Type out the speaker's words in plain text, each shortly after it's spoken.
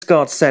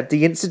Guard said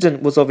the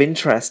incident was of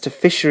interest to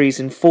fisheries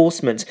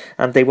enforcement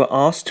and they were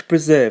asked to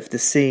preserve the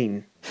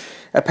scene.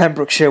 A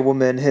Pembrokeshire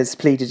woman has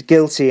pleaded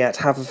guilty at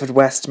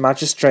Haverfordwest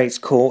Magistrates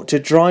Court to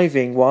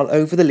driving while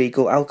over the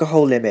legal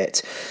alcohol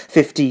limit.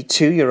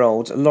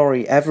 52-year-old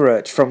Laurie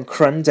Everett from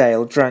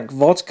Crundale drank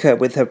vodka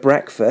with her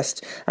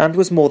breakfast and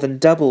was more than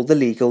double the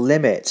legal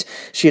limit.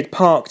 She had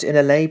parked in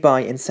a lay-by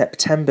in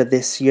September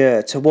this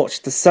year to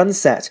watch the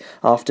sunset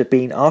after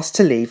being asked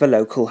to leave a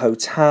local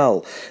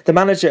hotel. The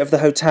manager of the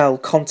hotel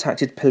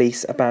contacted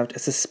police about a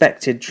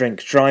suspected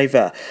drink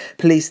driver.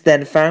 Police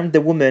then found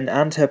the woman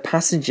and her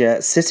passenger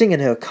sitting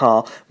in her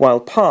car while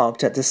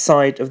parked at the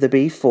side of the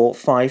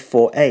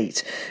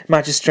B4548.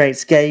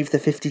 Magistrates gave the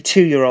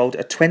 52-year-old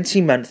a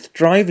 20-month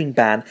driving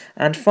ban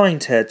and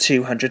fined her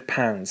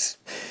 £200.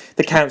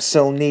 The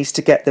council needs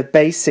to get the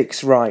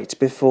basics right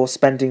before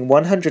spending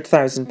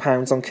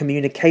 £100,000 on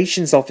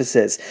communications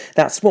officers.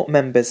 That's what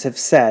members have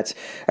said.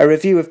 A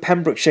review of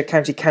Pembrokeshire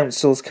County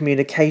Council's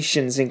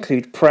communications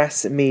include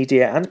press,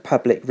 media and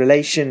public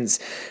relations.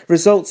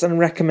 Results and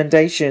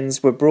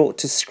recommendations were brought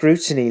to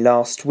scrutiny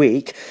last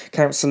week.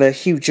 Councillor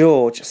Hugh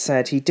George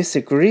said he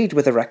disagreed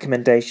with a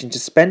recommendation to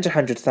spend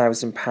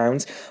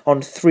 £100,000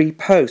 on 3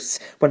 posts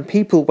when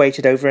people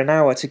waited over an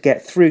hour to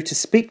get through to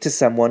speak to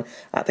someone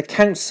at the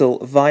council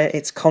via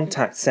its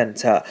contact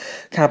centre.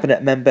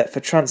 Cabinet member for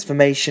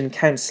Transformation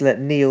Councillor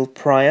Neil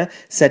Pryor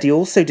said he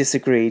also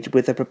disagreed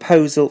with a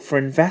proposal for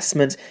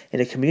investment in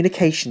a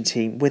communication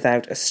team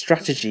without a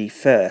strategy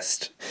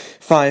first.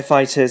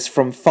 Firefighters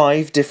from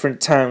 5 different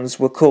towns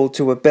were called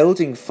to a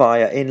building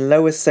fire in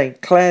Lower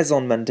St Clair's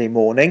on Monday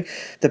morning.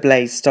 The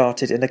blaze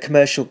started in a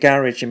commercial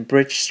garage in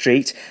Bridge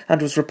Street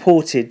and was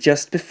reported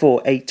just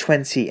before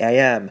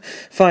 8:20am.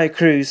 Fire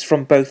crews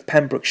from both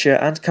Pembrokeshire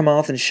and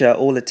Carmarthenshire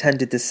all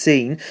attended the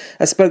scene.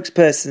 A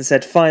spokesperson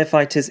said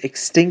firefighters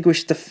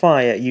extinguished the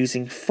fire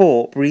using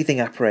 4 breathing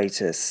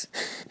apparatus.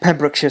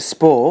 Pembrokeshire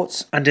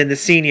Sport, and in the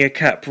Senior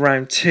Cup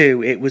Round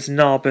 2 it was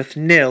Narberth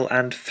 0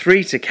 and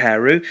 3 to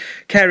Carew.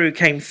 Carew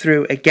came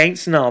through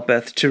against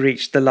Narberth to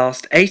reach the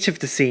last 8 of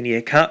the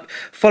Senior Cup,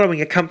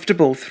 following a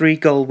comfortable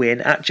 3-goal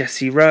win at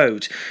Jesse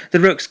Road. The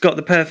Rooks got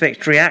the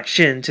perfect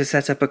reaction to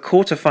set up a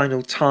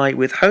quarter-final tie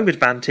with home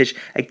advantage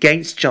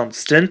against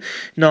Johnston.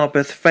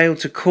 Narberth failed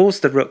to cause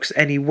the Rooks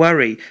any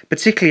worry,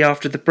 particularly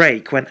after the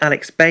break when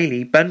Alex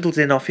Bailey bundled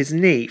in off his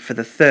knee for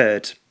the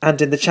third. And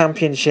in the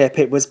Championship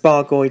it was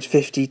Bargoed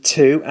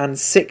 52 and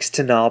 6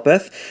 to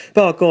Narberth.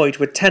 Bargoed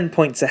were 10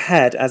 points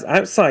ahead as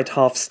outside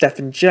half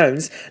Stephen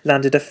Jones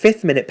landed a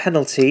 5th-minute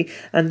penalty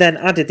and then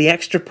added the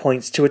extra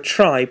points to a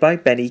try by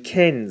Benny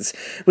Kins.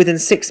 Within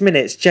 6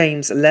 minutes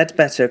James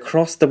Ledbetter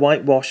crossed the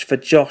whitewash for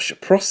Josh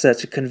Prosser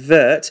to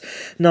convert.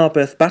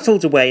 Narberth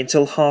battled away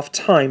until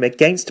half-time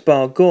against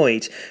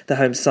Bargoed. The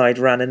home side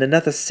ran in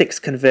another 6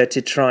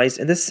 converted tries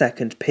in the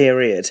second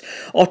period.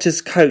 Otters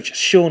coach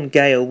Sean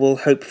Gale will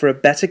hope for a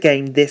better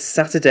game this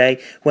Saturday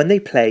when they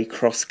play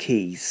Cross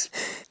Keys.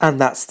 And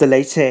that's the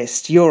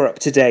latest. You're up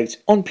to date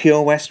on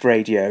Pure West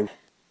Radio.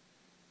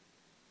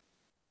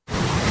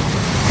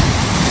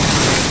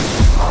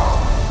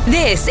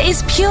 This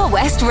is Pure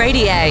West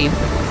Radio.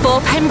 For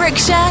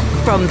Pembrokeshire,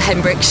 from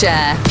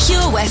Pembrokeshire.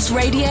 Pure West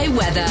Radio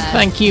weather.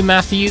 Thank you,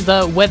 Matthew.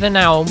 The weather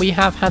now. We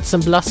have had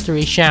some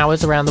blustery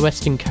showers around the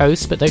western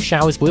coast, but those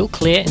showers will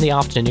clear in the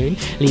afternoon,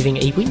 leaving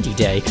a windy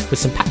day with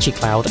some patchy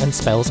cloud and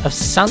spells of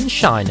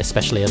sunshine,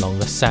 especially along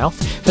the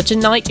south. For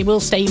tonight, it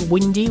will stay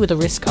windy with a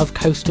risk of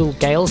coastal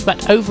gales,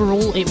 but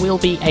overall it will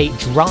be a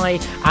dry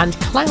and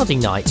cloudy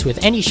night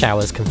with any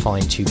showers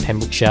confined to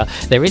Pembrokeshire.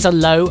 There is a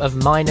low of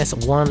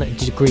 -1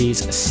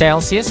 degrees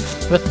Celsius.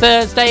 For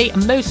Thursday,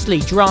 mostly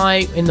dry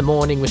in the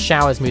morning with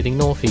showers moving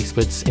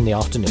northeastwards in the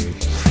afternoon.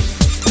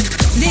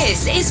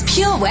 This is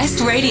Pure West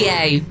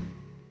Radio.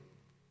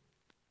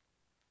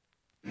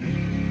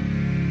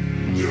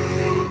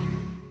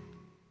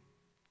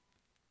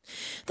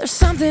 There's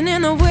something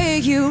in the way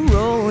you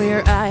roll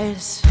your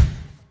eyes,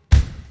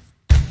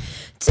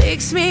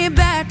 takes me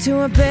back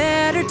to a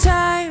better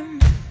time,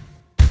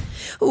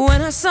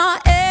 when I saw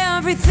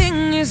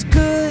everything is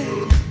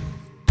good,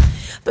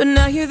 but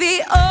now you're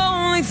the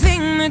only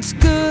thing that's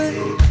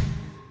good.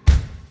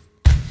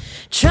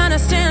 Trying to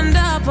stand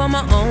up on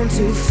my own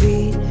 2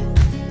 feet.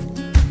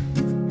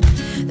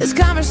 This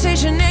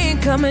conversation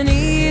ain't coming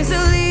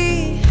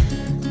easily,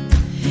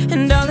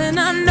 and darling,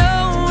 I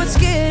know it's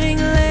getting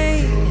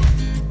late.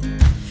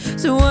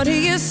 So what do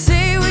you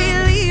say we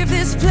leave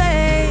this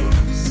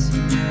place?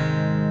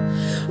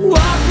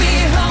 Walk me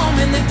home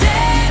in the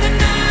dead of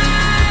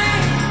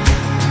night.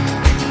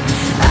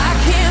 I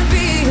can't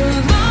be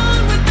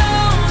alone with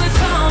all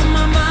that's on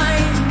my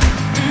mind.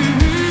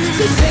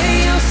 So say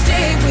you'll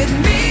stay with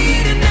me,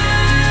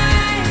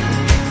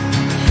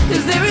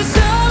 'cause there is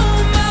so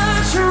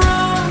much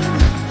wrong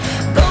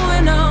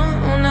going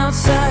on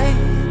outside.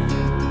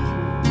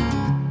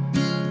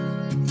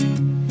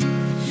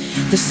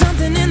 There's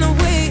something in the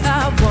way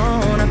I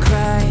wanna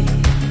cry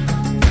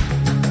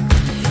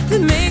that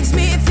makes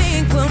me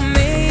think we'll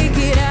make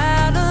it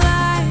out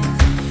alive.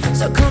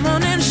 So come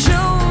on and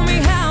show me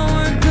how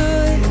we're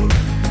good.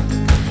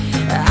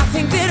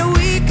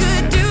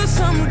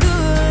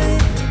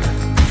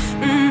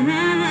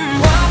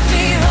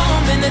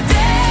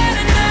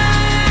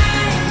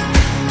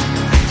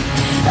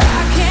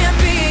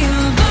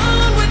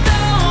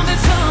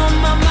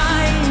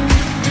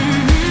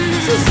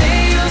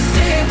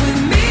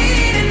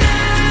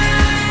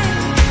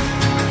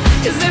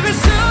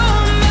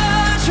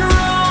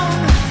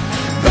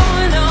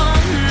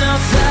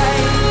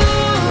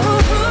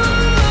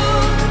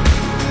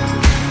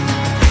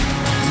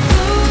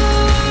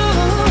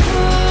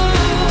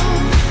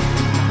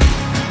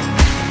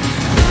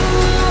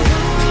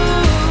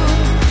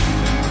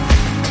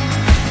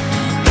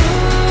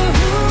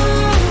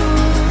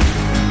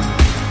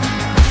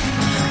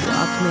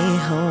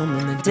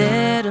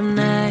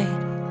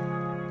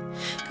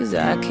 'cause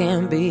I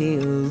can't be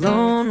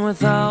alone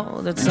with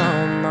all that's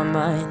on my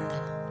mind.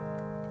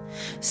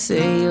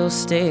 Say you'll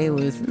stay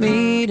with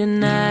me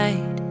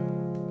tonight,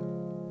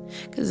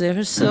 'cause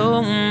there's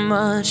so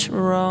much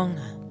wrong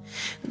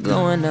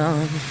going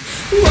on.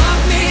 Walk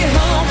me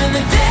home in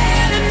the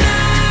dead of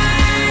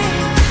night.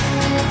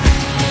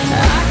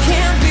 I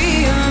can't be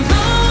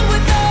alone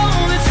with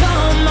all that's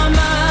on my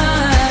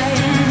mind.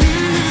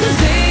 So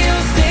say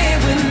you'll stay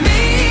with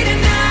me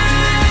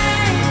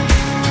tonight,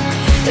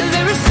 'cause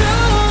there is so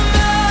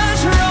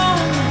much wrong.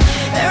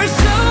 There is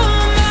so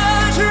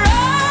much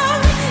wrong.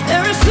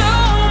 There is so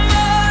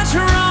much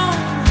wrong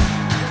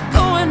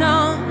going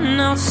on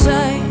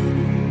outside.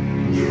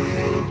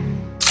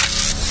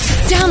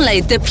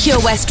 Download the Pure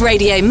West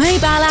Radio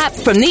mobile app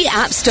from the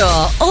App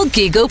Store or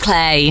Google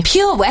Play.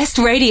 Pure West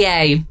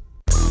Radio.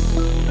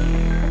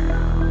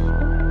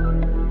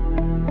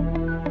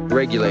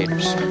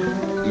 Regulators.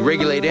 We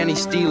regulate any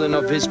stealing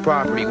of his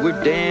property.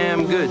 We're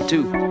damn good,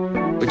 too.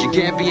 But you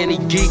can't be any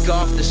geek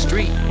off the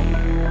street.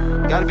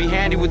 Gotta be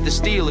handy with the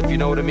steel, if you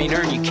know what I mean.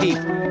 Earn your keep.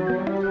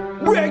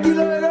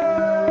 Regulators!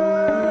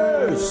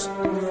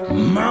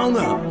 Mount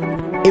up.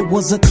 It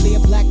was a clear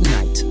black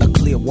night, a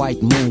clear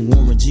white moon.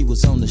 Warren G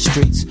was on the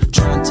streets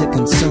trying to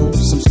consume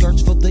some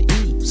skirts for the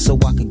E, so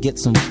I could get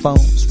some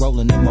phones.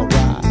 Rolling in my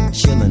ride,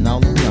 chilling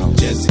all alone.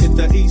 Just hit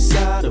the east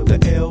side of the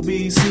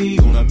LBC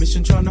on a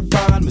mission trying to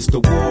find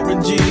Mr.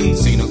 Warren G.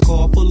 Seen a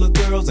car full of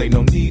girls, ain't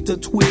no need to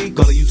tweak.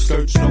 All of you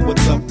skirts know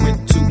what's up with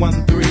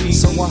 213.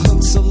 So I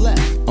hooked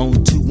select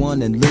on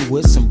 21 and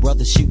Lewis. Some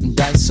brothers shooting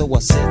dice, so I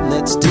said,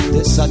 let's do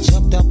this. I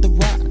jumped out the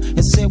ride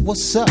and said,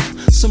 what's up?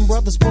 Some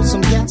brothers pulled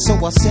some gas, so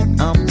I said,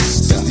 I'm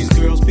stuck. Since these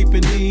girls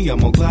peeping me, I'm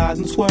gonna glide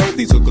and swerve.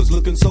 These hookers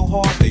looking so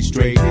hard, they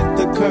straight hit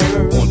the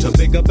curve. Want to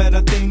bigger,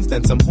 better things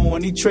than some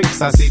horny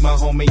tricks. I see my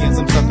homie and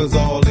some suckers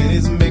all in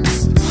his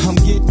mix. I'm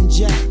getting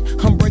jacked,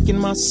 I'm breaking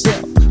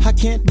myself. I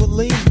can't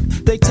believe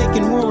they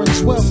taking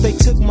Warren's wealth. They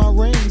took my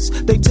rings,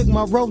 they took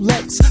my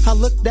Rolex. I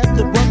looked at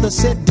the brother,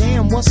 said,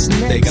 damn, what's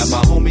next? They got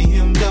my homie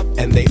hemmed up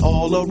and they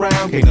all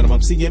around. Can't none of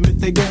them see him if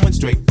they going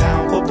straight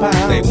down for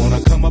pound. They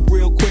wanna come up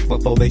real quick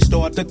before they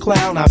start to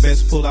clown. I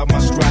best pull out my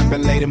strap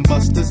and lay them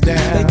busters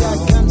down. They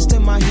got guns to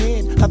my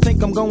head, I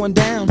think I'm going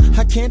down.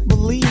 I can't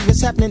believe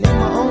it's happening in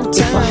my own town.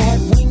 If I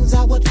had wings,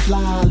 I would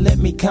fly, let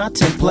me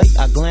contemplate.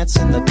 I glance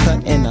in the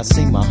cut and I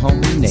see my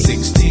homie Nate.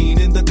 16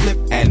 in the clip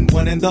and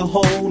 1 in the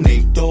hole.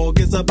 Nate Dogg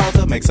is about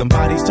to make some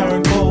bodies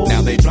turn cold.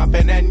 Now they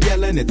dropping and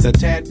yelling, it's a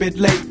tad bit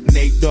late.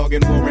 Nate Dogg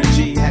and Warren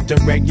G had to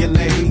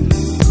regulate.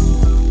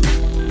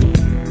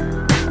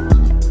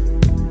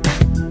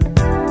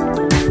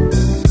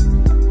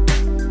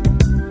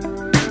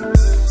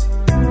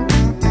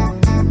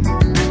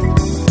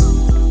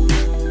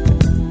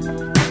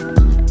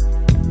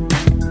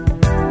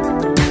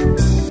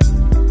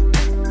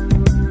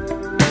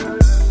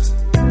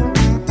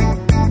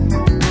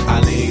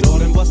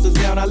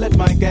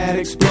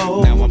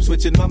 Explode. Now I'm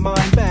switching my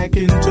mind back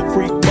into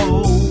freak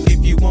mode.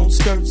 If you won't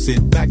skirt,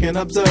 sit back and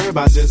observe.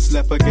 I just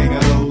left a gang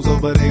of those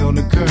over there on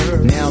the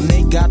curb. Now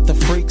they got the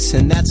freaks,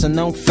 and that's a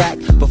known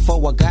fact.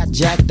 Before I got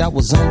jacked, I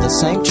was on the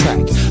same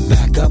track.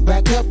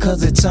 Back up,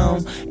 cause it's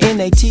on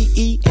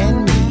N-A-T-E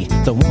and me,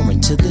 the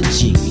Warren to the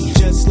G.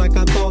 Just like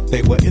I thought,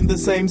 they were in the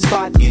same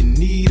spot, in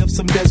need of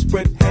some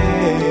desperate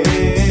help.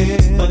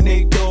 The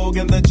Nate Dogg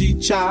and the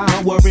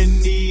G-Child were in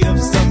need of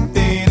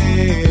something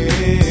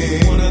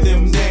else. One of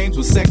them dames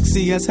was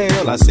sexy as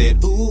hell. I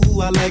said,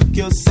 ooh, I like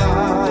your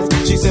size.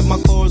 She said my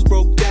chords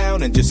broke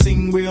down and just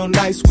sing real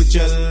nice. Would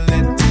you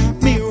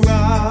let me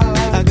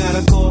ride? I got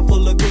a car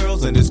full of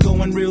girls and it's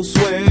going real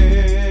swell.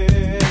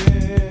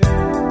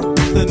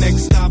 The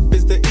next stop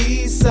is the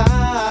East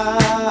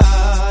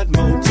Side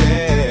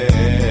Motel.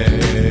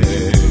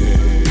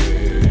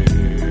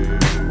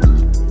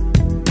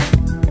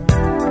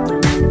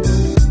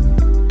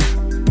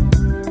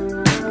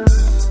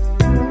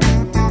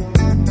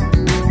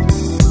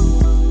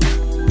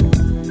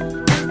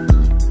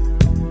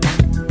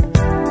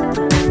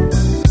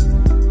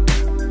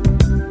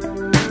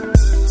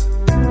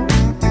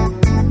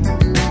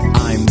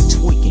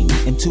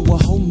 To a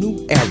whole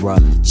new era.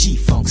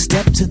 G-Funk,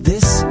 step to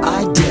this,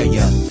 I dare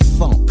ya.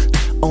 Funk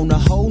on a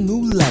whole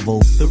new level.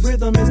 The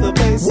rhythm is the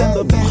bass and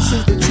the bass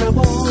is the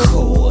treble.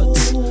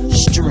 Chords,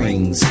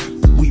 strings,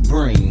 we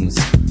brings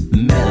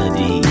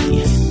melody.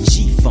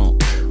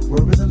 G-Funk,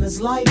 where rhythm is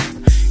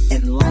life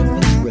and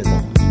life is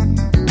rhythm.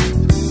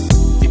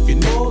 If you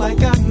know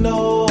like I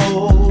know,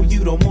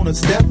 you don't wanna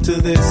step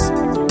to this.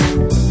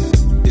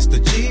 It's the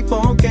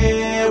G-Funk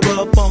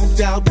era,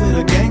 funked out with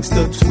a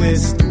gangster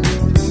twist.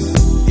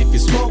 If you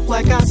smoke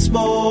like I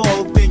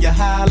smoke, then you're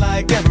high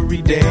like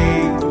every day.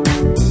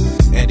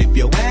 And if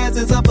your ass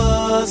is a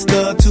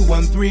buster,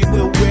 213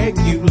 will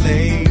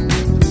regulate.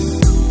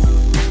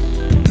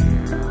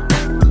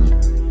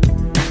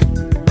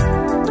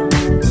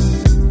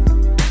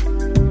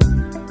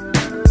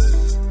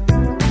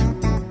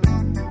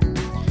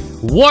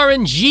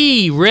 Warren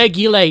G,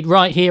 Regulate,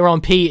 right here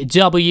on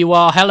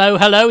PWR. Hello,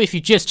 hello. If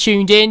you just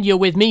tuned in, you're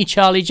with me,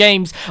 Charlie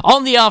James,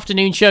 on the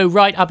afternoon show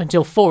right up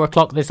until 4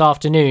 o'clock this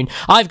afternoon.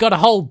 I've got a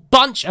whole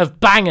bunch of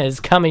bangers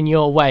coming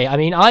your way. I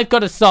mean, I've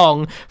got a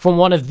song from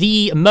one of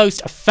the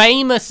most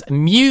famous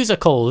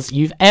musicals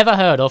you've ever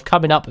heard of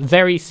coming up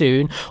very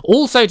soon.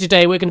 Also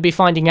today, we're going to be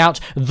finding out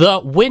the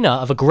winner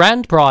of a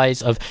grand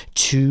prize of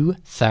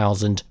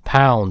 £2,000.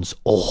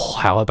 Oh,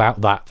 how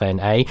about that then,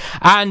 eh?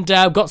 And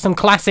got some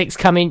classics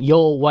coming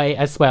your way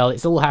as well.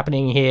 It's all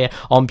happening here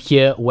on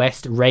Pure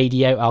West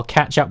Radio. I'll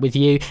catch up with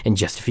you in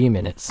just a few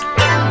minutes.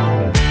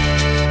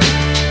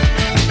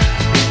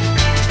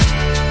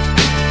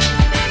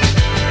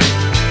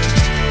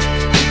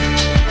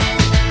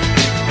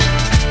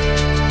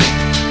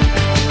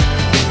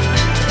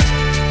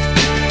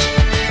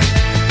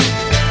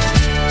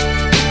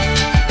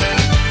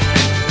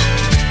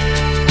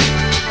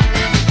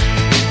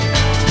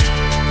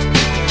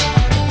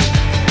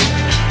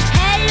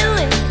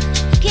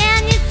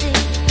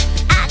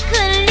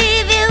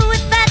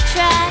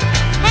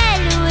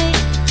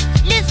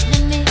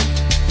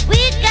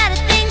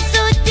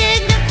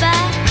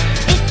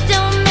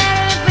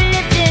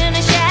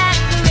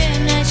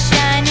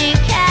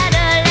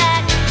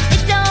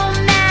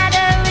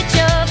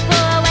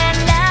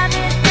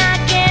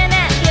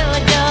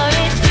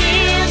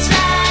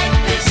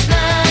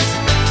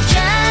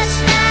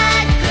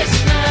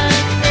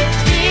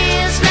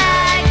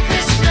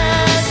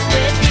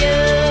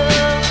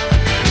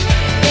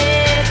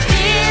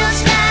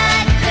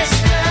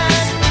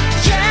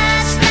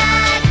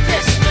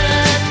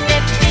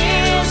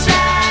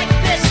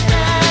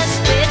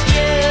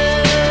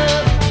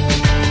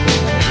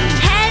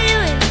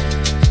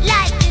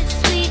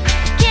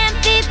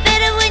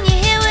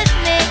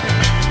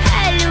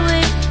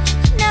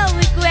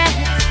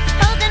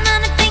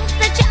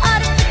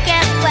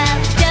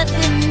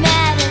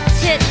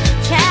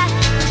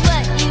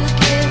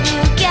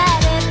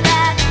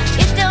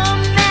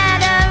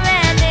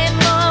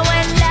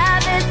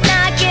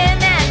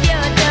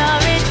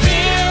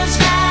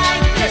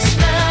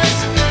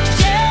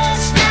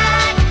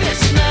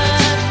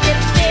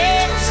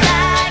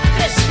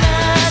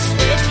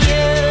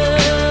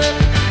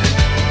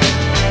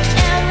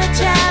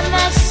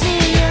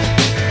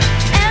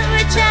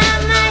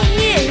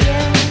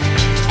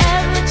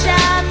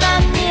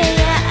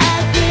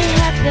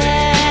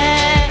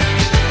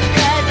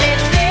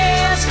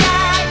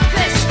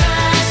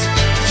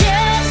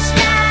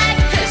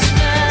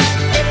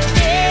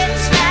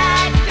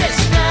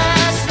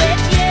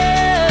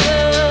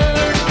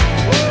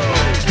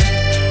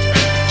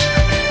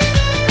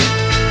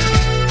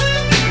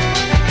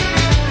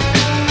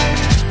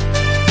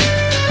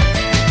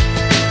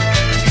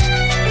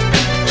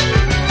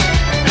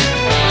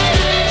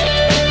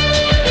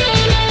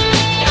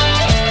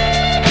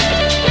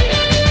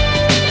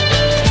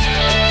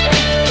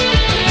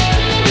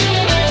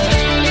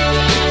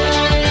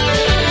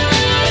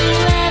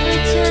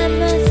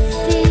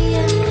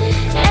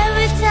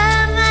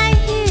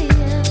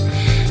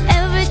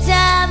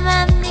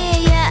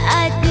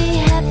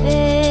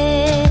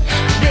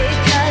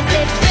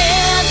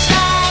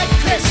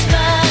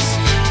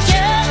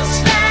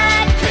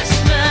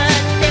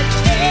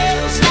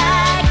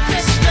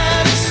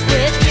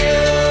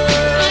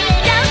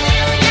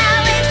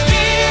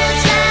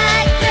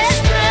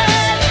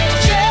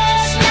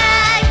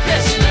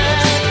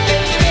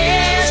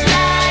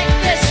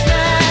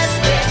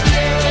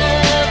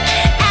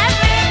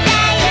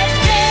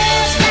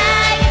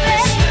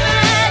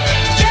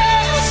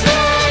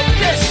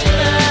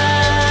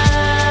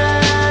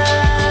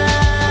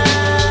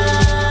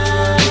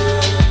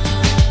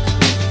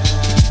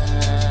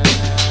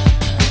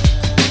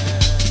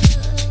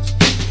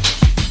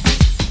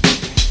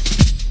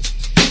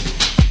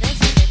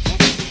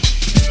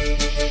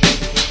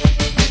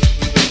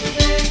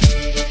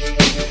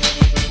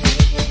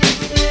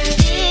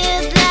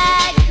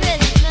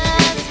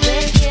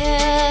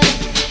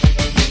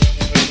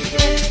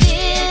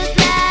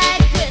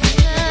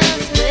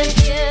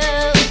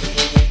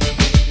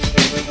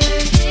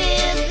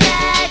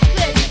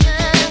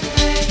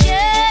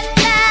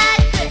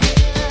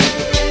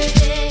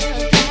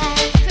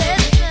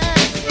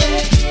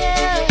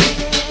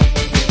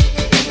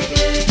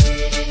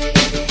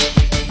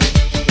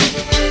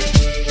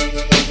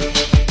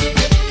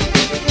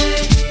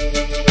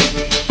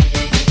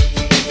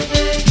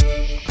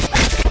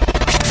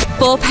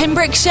 For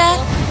Pembrokeshire,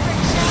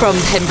 from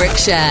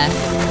Pembrokeshire.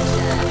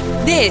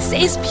 This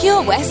is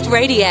Pure West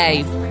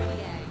Radio.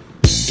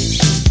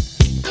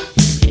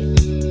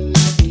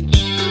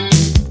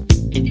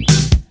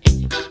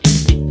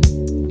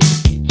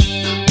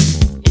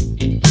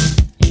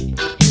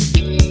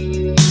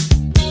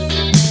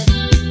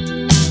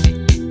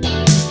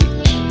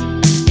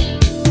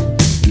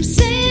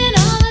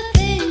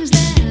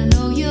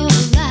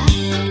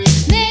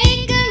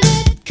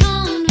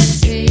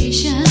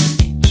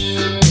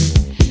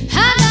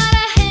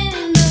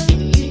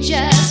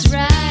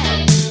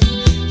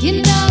 You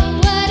know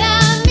what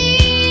I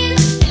mean.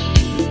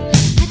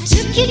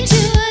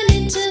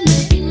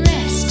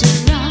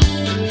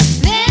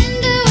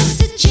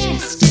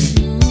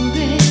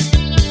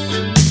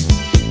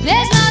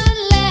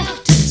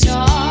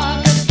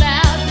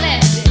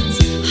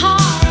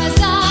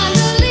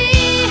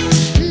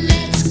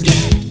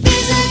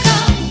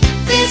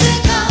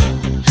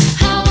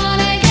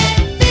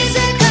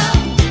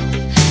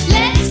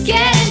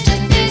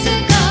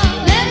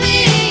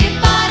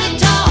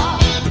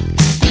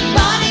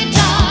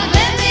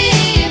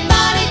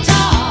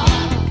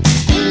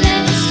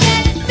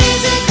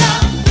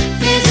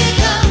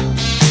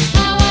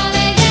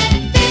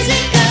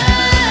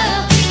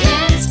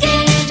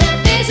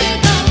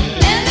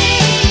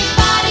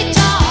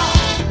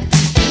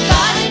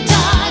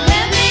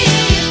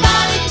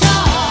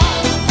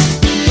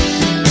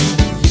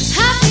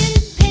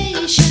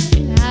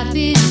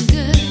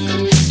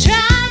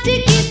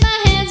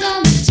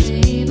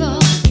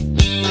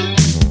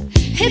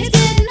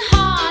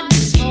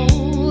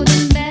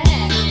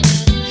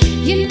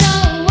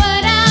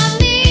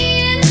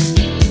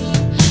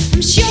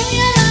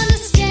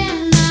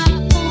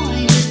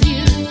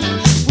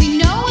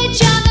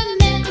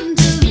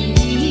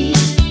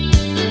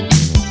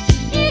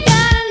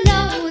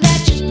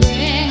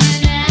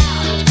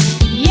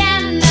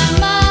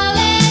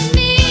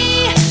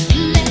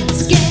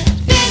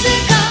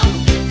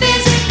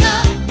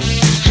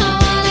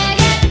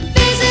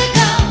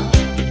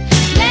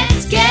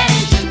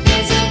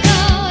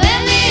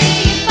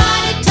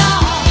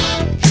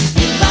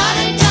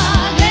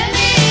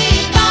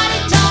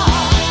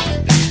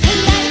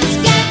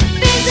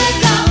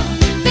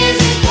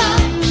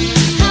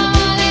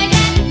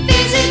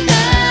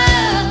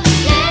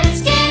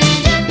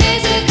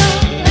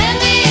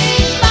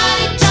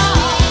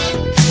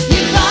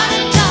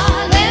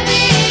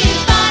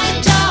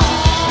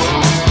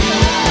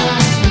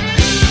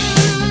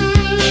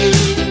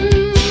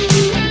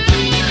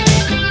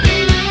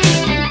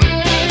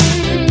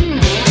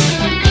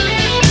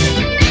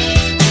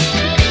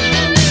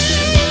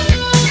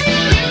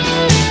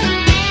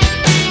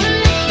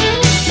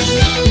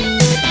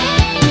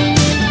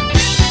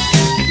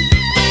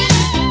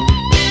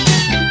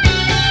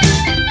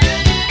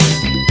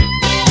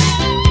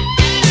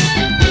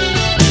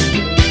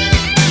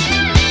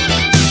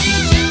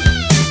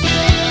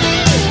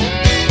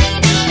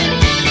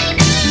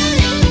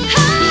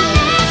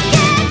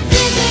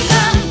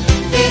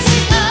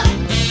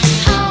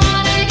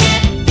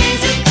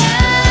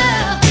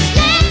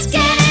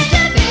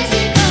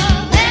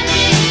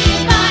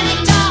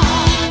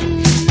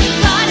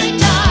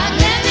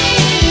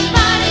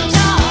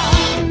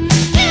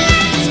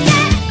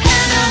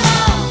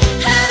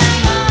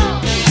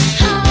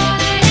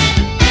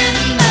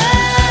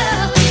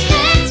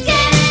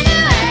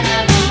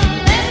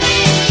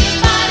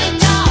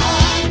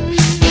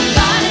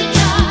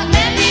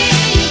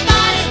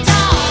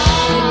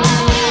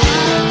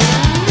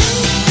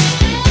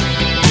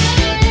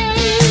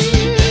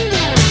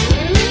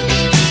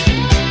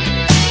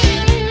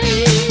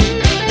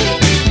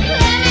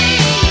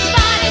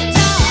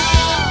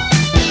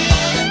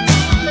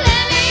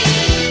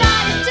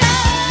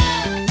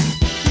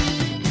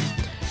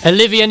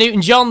 Olivia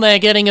Newton-John there,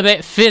 getting a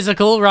bit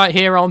physical right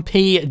here on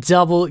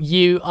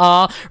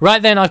PWR.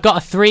 Right then, I've got a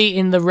 3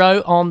 in the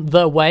row on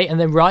the way, and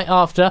then right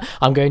after,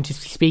 I'm going to be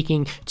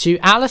speaking to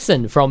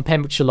Alison from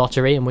Pembrokeshire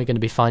Lottery, and we're going to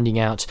be finding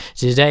out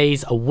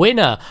today's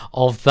winner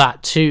of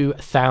that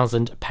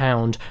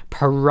 £2,000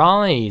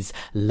 prize.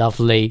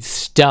 Lovely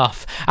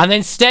stuff. And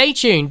then stay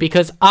tuned,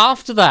 because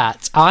after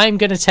that, I'm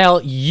going to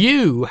tell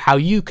you how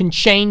you can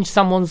change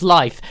someone's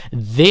life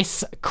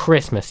this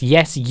Christmas.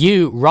 Yes,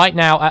 you, right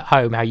now at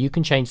home, how you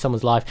can change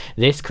someone's life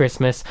this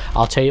Christmas.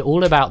 I'll tell you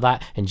all about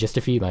that in just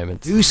a few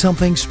moments. Do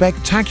something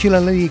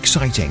spectacularly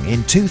exciting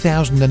in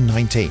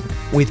 2019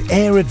 with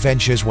Air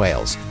Adventures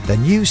Wales, the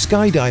new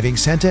skydiving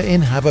centre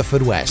in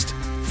Haverfordwest.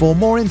 For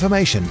more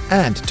information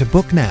and to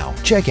book now,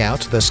 check out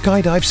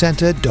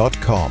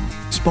theskydivecentre.com.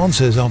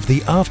 Sponsors of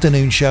the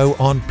afternoon show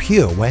on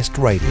Pure West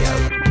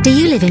Radio. Do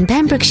you live in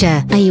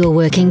Pembrokeshire? Are you a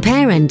working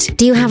parent?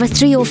 Do you have a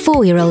 3 or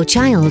 4-year-old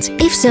child?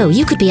 If so,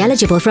 you could be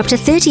eligible for up to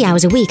 30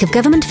 hours a week of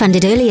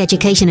government-funded early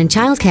education and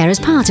childcare as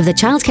part of the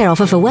Childcare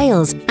Offer for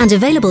Wales, and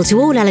available to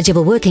all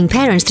eligible working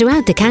parents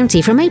throughout the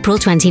county from April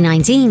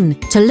 2019.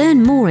 To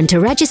learn more and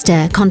to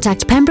register,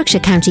 contact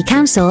Pembrokeshire County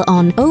Council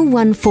on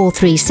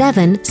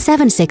 01437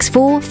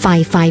 764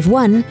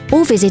 551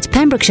 or visit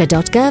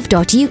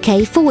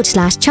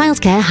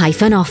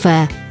pembrokeshire.gov.uk/childcare-offer.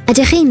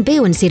 Ydych chi'n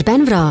byw yn Sir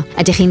Benfro?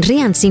 Ydych chi'n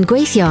riant sy'n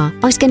gweithio?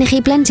 Oes gennych chi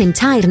blentyn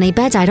tair neu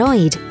 4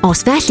 oed?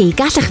 Os felly,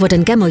 gallech fod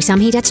yn gymwys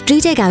am hyd at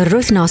 30 awr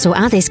wythnos o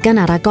addysg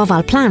gynnar a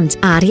gofal plant,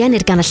 a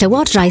ariennir gan y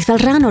Llywodraeth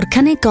fel rhan o'r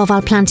cynnig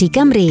gofal plant i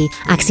Gymru,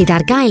 ac sydd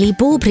ar gael i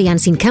bob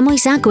riant sy'n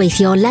cymwys a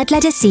gweithio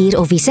ledled y sir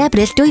o fis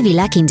Ebrill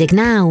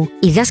 2019.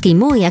 I ddysgu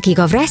mwy ac i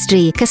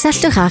gofrestru,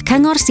 cysylltwch â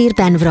Cyngor Sir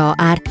Benfro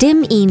ar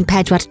dim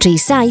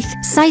 1437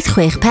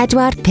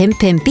 764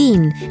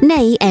 551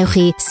 neu ewch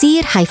i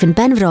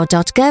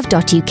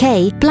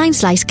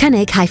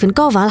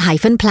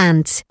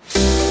sir-benfro.gov.uk/cynnig-gofal-plant.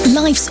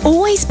 Life's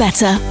always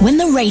better when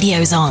the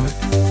radio's on.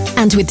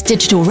 And with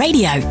digital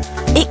radio,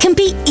 it can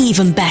be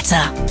even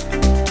better.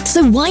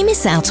 So why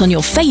miss out on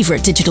your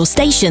favourite digital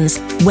stations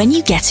when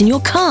you get in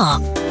your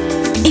car?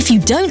 If you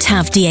don't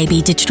have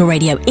DAB digital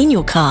radio in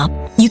your car,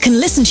 you can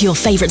listen to your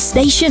favourite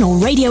station or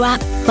radio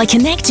app by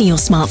connecting your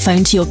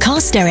smartphone to your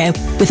car stereo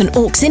with an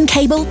aux-in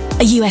cable,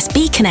 a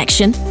USB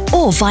connection,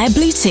 or via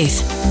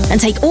Bluetooth, and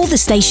take all the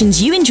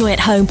stations you enjoy at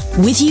home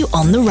with you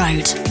on the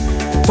road.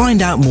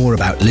 Find out more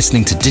about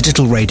listening to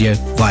digital radio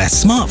via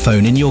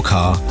smartphone in your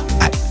car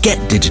at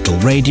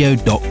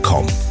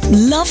getdigitalradio.com.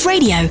 Love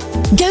radio.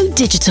 Go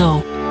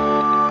digital.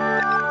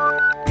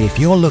 If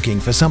you're looking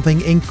for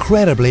something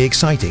incredibly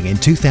exciting in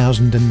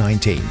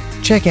 2019,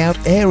 check out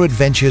Air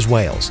Adventures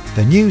Wales,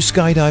 the new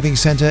skydiving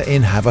centre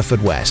in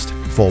Haverfordwest.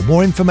 For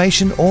more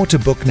information or to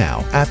book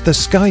now at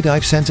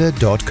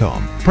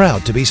theskydivecentre.com.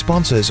 Proud to be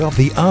sponsors of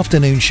the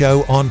afternoon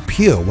show on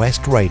Pure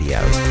West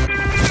Radio.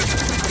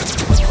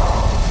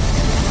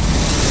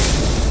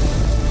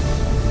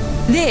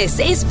 This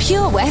is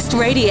Pure West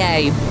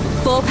Radio.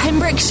 For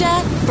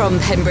Pembrokeshire, from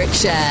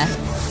Pembrokeshire.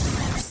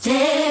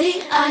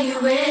 Steady, are you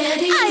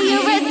ready? Are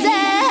you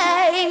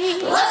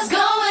ready? What's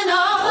going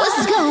on?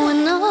 What's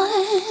going on?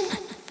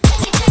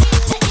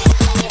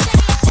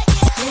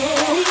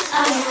 Steady,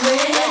 are you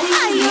ready?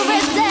 Are you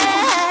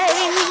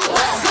ready?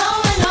 What's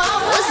going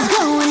on? What's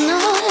going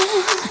on?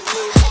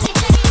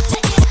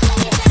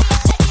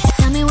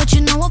 Tell me what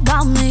you know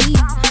about me.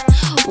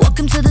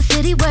 Welcome to the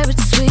city where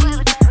it's sweet.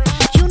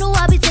 You know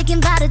I'll be taking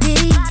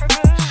Vitamin.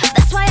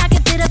 That's why I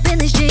can fit up in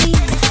this jeans.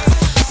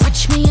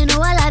 Watch me, you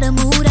know I like to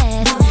move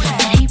that.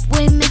 That heat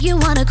wave make you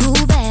wanna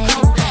cool back.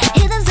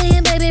 Hear them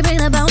saying, baby, bring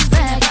the bounce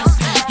back.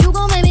 You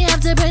gon' make me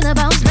have to bring the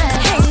bounce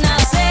back. Hey, now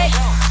say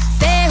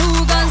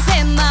who gon'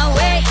 send my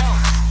way?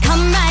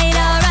 Come right,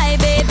 alright,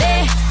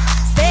 baby.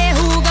 Say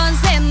who gon'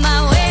 send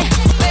my way?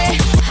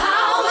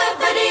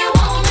 However do you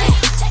want me?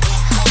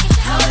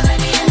 However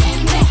do you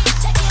need me?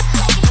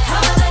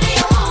 However do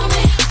you want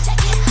me?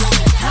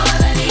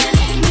 However do you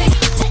need me?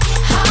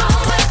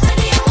 However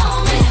do you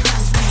want me?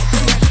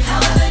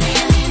 However do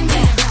you need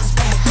me?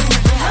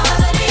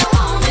 However do you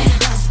want me?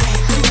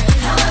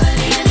 However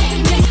do you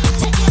need me?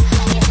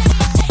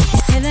 You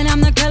say that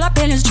I'm the girl up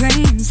in his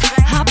dreams.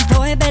 Hot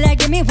boy, better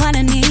give me what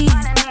I need.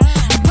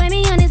 Wear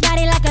me on his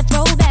body like a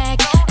throwback,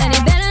 And he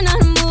better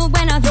not move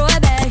when I throw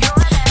it back.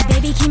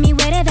 baby, keep me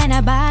wetter than I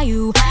buy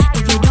you.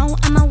 If you don't,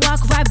 I'ma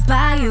walk right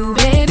by you.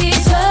 Baby,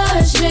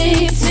 touch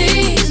me,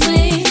 tease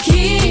me,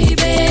 keep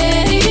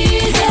it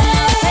easy.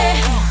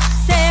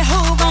 Say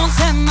who gon'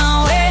 send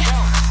my way?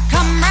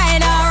 Come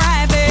right,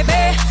 alright,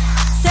 baby.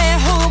 Say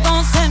who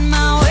gon' send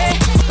my way?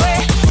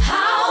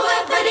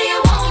 However do you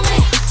want me?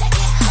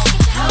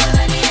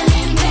 However do you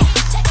need me?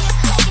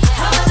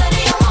 However do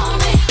you want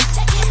me?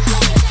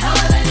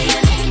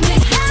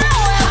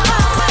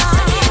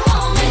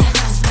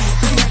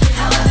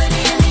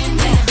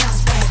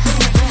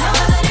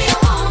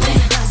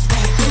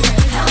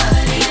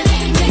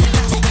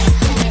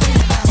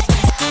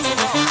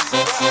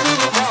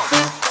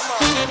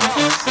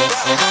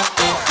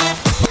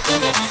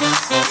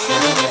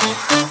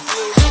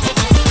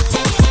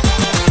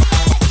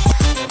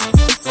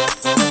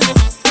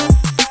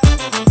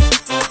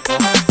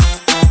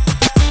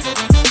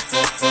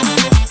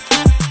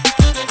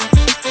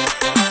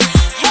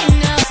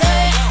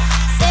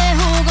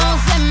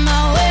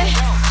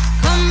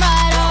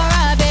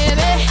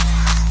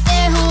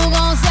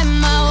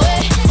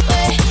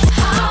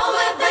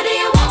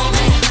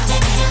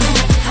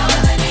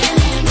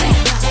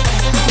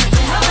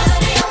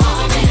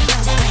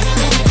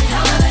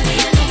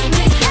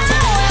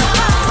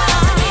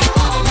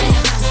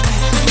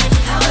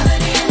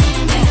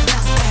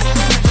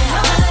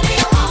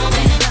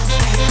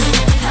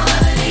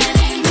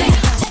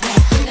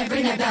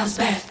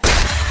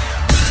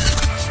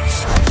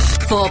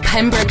 For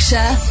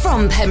Pembrokeshire,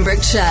 from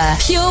Pembrokeshire,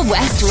 Pure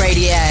West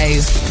Radio.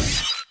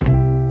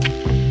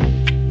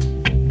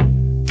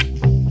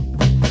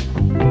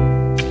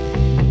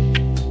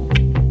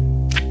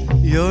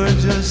 You're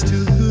just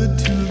too good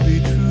to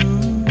be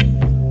true.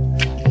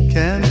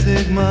 Can't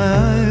take my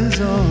eyes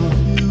off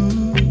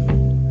you.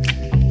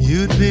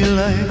 You'd be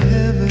like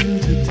heaven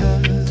to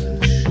touch.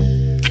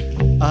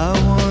 I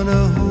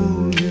wanna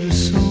hold you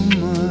so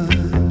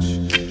much.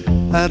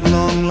 At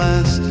long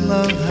last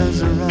love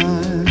has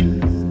arrived,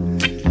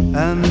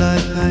 and I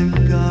thank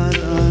God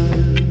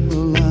I'm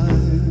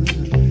alive.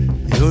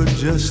 You're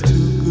just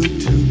too good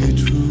to be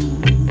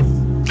true.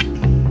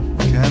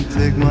 Can't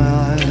take my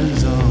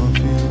eyes off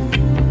you.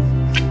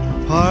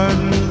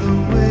 Pardon the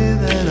way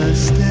that I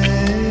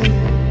stay.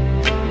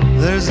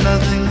 There's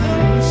nothing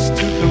else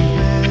to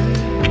compare.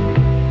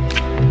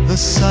 The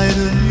sight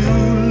of you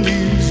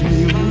leaves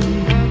me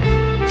weak.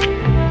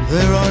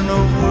 There are no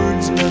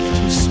words left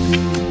to speak.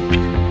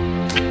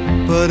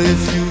 But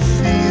if you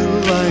feel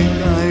like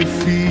I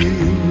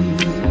feel,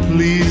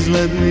 please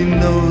let me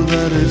know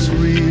that it's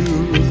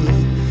real.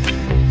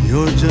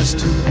 You're just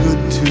too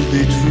good to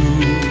be true.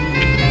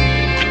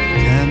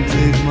 Can't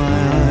take my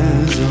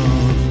eyes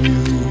off you.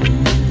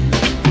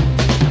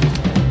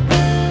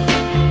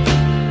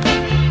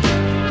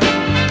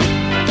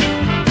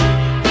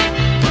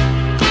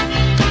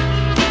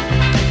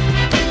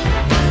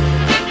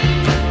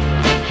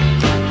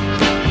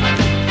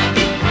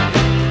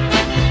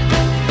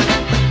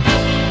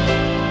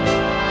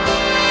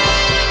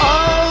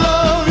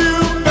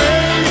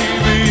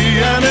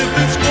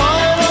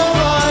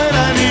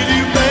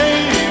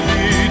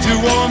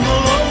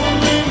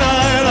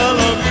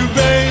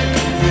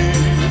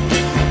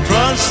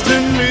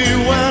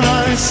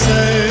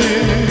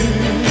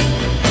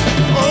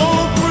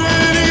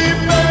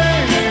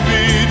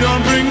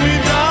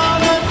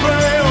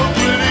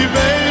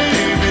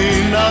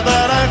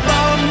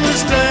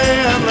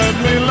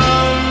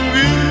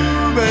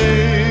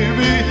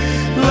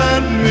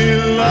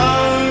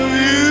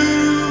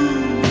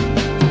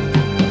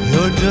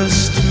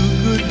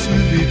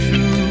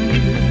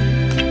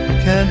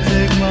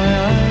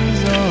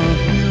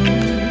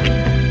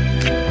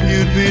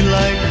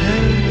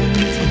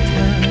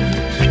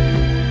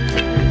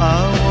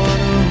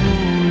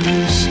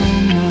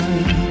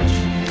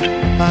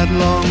 At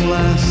long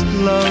last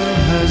love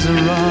has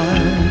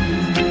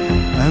arrived,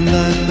 and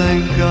I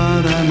thank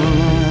God I'm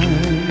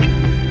alive.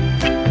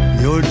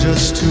 You're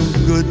just too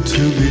good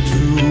to be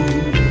true.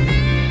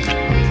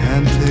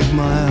 Can't take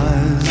my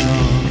eyes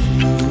off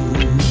you.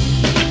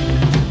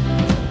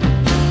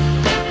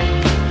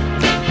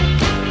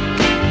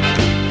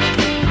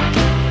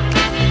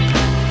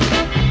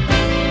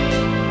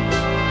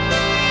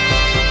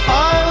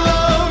 I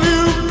love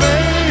you,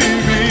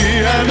 baby,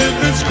 and if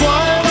it's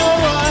quiet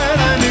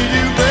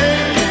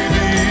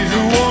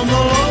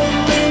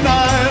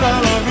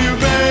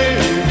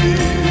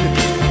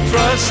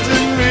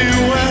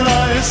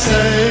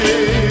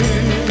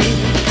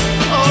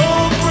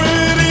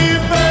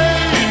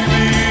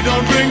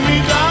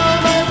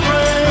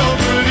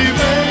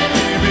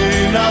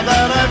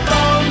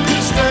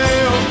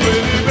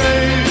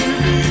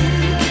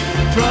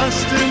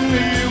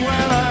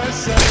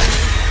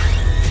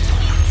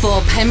For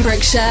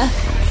Pembrokeshire,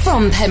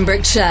 from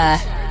Pembrokeshire,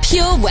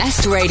 Pure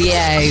West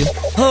Radio.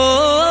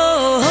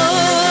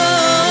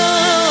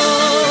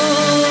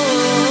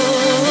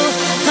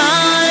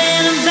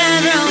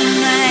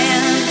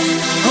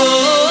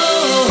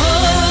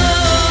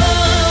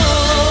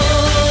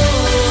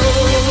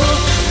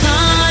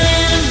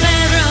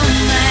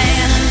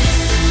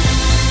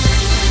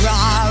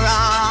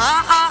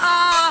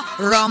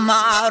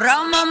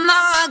 Roma,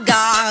 ma,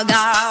 ga,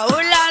 ga,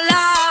 ooh la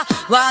la,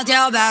 what's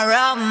your bad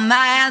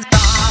romance?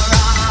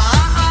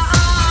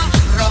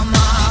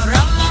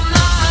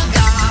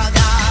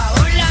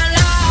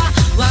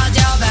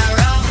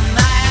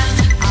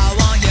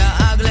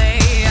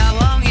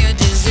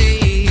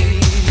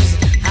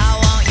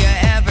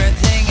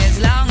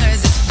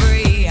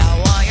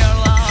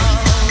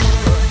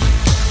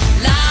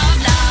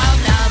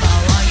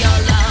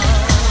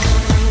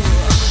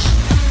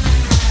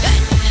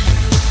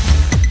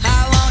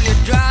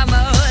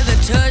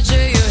 Touch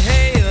of your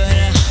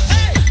hair,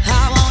 I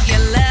want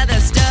your leather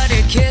studded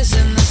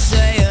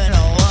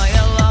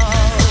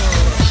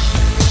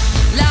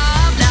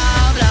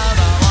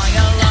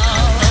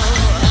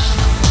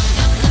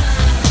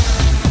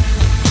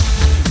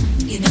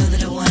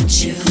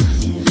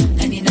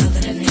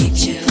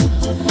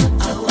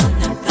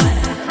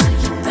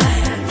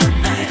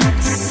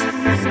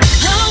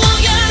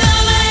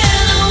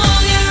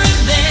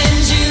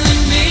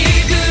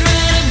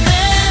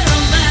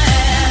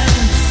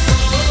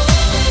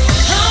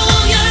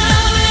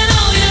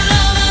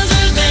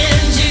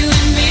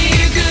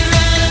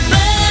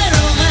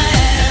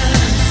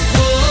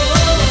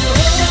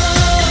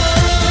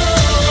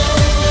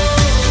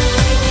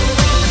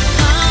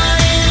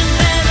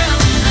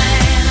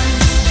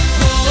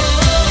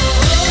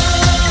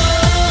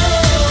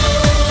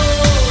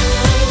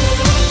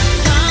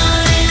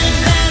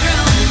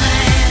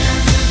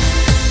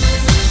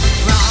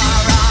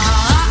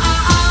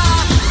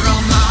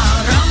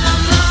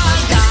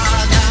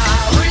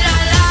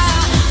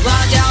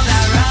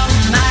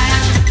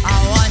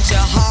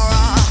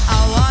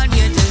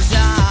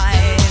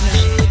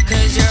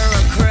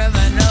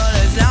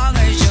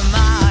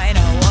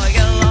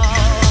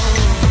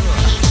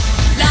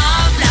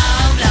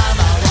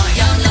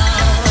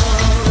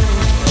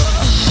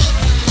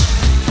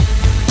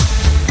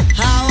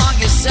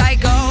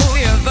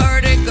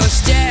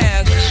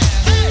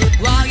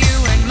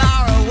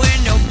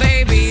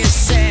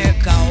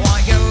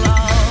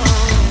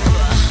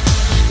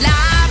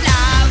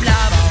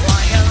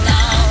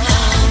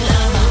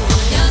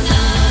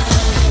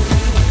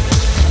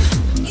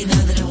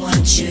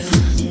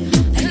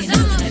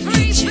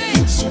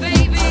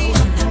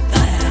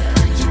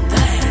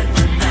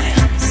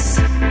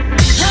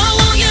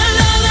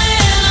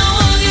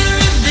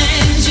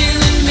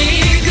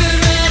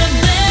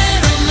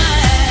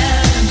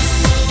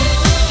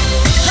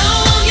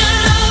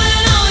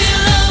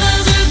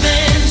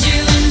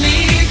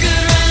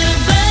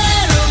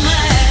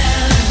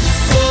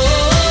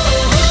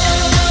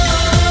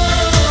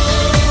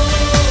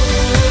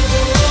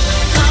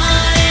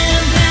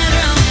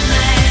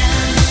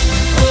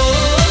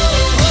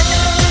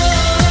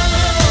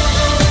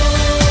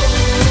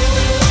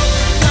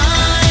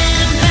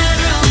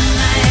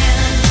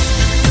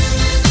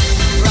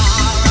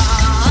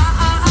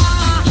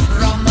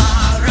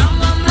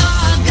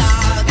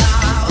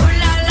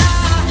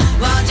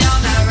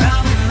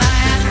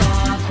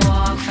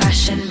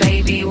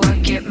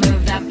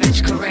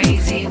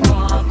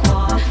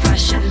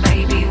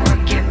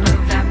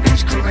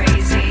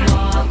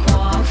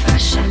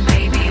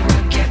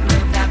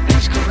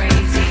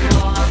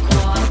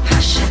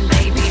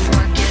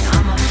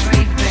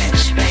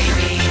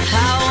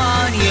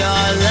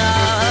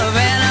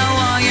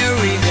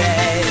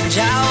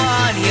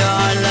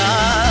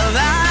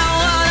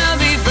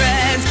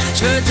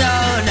Je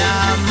donne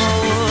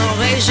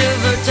l'amour et je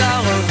veux ta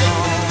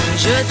revanche.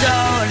 Je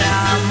donne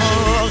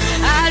l'amour.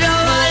 I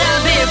don't wanna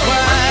be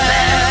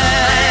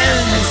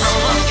friends.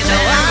 No, I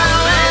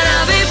wanna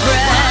be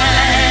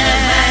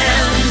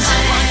friends. I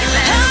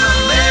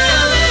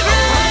wanna be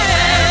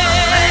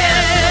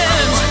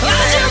friends.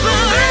 Why'd you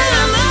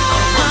borrow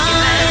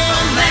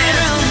mine?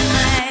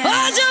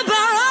 Why'd you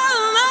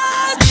borrow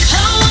mine?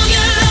 I want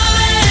your love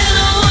and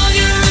I want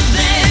your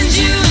revenge.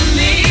 You and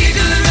me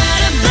could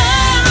write a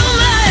bad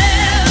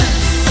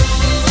romance.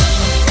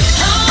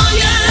 I want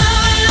your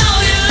love and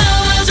all your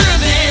love's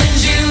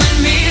revenge. You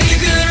and me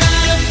could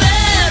write a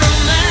bad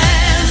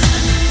romance.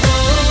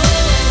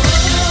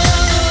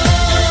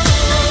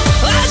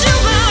 Why'd you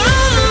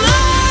borrow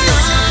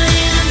mine?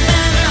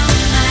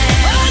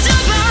 Why'd you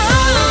borrow mine?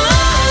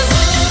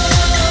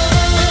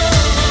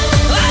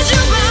 Why'd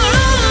you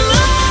borrow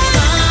mine?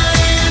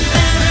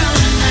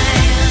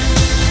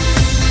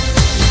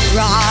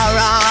 Ra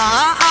ra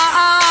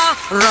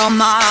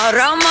Roma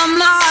Roma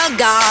ma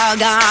ga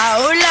ga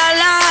ooh la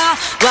la.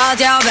 What's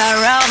your bad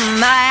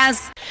romance?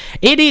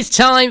 It is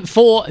time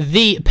for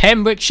the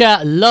Pembrokeshire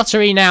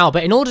Lottery now,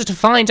 but in order to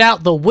find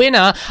out the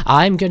winner,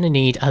 I'm going to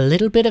need a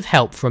little bit of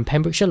help from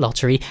Pembrokeshire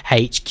Lottery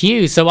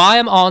HQ. So I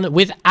am on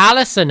with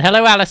Alison.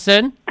 Hello,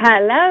 Alison.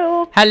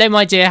 Hello. Hello,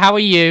 my dear. How are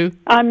you?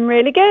 I'm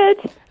really good.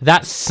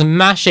 That's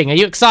smashing. Are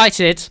you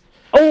excited?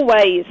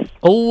 Always.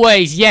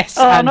 Always, yes.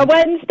 On a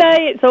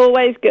Wednesday, it's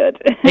always good.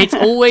 It's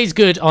always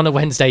good on a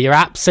Wednesday. You're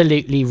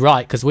absolutely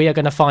right, because we are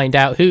going to find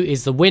out who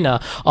is the winner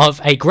of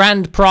a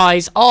grand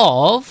prize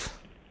of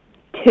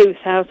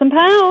 £2,000.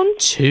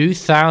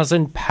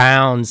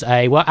 £2,000,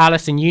 eh? Well,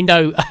 Alison, you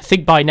know, I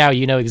think by now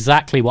you know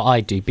exactly what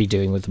I'd be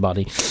doing with the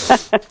money.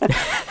 Straight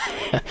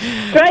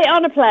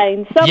on a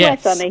plane, somewhere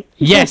sunny.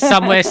 Yes,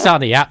 somewhere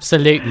sunny,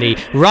 absolutely.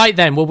 Right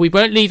then, well, we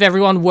won't leave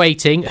everyone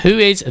waiting. Who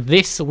is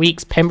this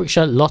week's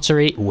Pembrokeshire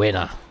Lottery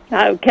winner?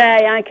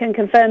 Okay, I can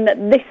confirm that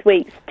this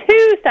week's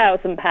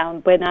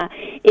 £2,000 winner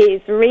is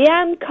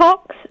Rhiann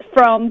Cox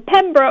from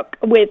Pembroke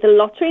with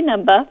lottery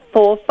number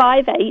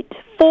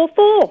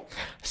 45844.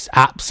 It's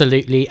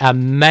absolutely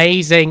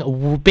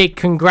amazing. Big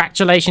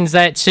congratulations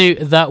there to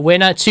the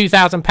winner.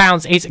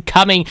 £2,000 is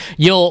coming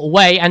your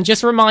way. And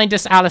just remind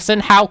us, Alison,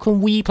 how can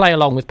we play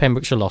along with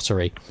Pembrokeshire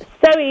Lottery?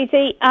 So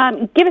easy.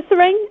 Give us a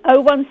ring,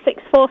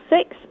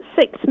 01646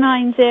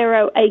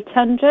 690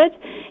 800.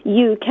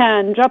 You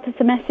can drop us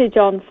a message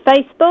on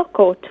Facebook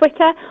or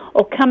Twitter,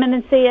 or come in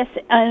and see us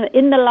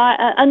in the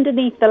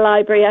underneath the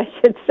library, I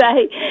should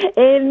say,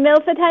 in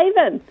Milford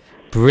Haven.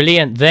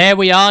 Brilliant. There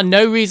we are.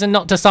 No reason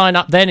not to sign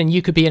up then, and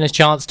you could be in a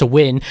chance to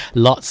win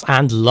lots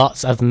and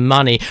lots of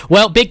money.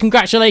 Well, big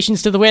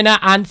congratulations to the winner,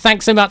 and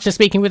thanks so much for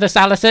speaking with us,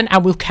 Alison,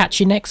 and we'll catch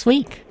you next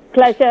week.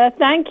 Pleasure.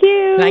 Thank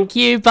you. Thank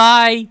you.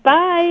 Bye.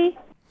 Bye.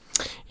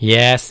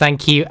 Yes,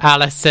 thank you,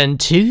 Alison.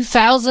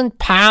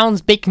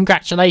 £2,000. Big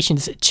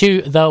congratulations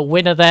to the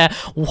winner there.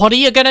 What are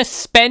you going to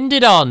spend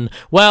it on?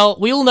 Well,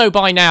 we all know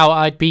by now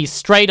I'd be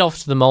straight off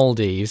to the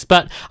Maldives,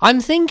 but I'm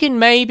thinking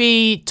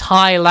maybe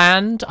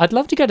Thailand. I'd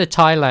love to go to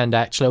Thailand,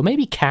 actually, or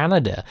maybe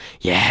Canada.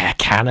 Yeah,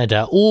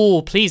 Canada.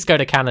 Oh, please go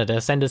to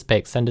Canada. Send us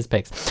pics.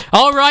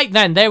 All right,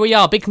 then. There we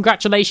are. Big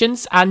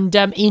congratulations and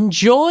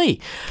enjoy.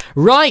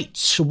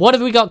 Right, what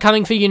have we got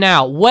coming for you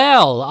now?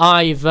 Well,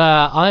 I've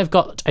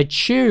got a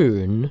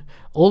tune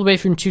all the way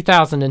from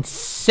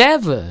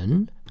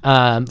 2007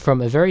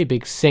 from a very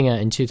big singer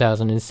in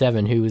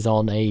 2007 who was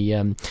on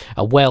a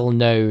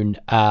well-known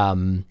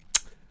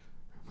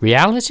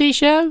reality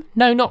show?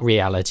 No, not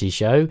reality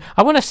show.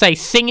 I want to say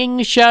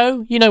singing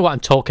show. You know what I'm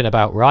talking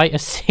about, right? A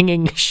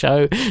singing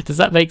show. Does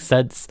that make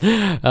sense?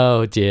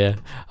 Oh, dear.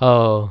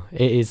 Oh,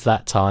 it is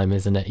that time,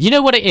 isn't it? You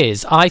know what it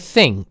is? I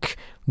think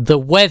the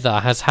weather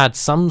has had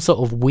some sort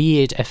of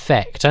weird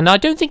effect, and I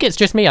don't think it's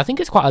just me. I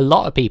think it's quite a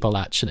lot of people,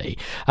 actually,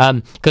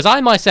 because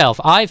I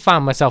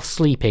found myself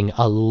sleeping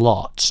a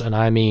lot, and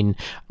I mean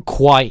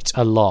quite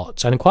a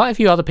lot, and quite a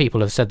few other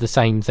people have said the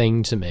same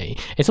thing to me.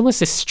 It's almost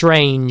this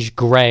strange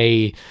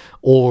grey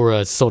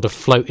aura sort of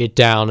floated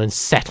down and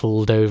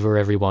settled over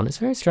everyone. It's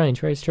very strange,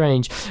 very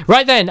strange.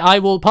 Right then, I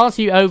will pass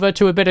you over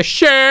to a bit of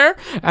Cher,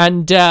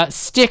 and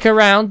stick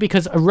around,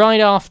 because right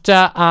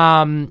after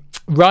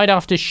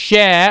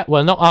Cher,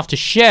 well, not after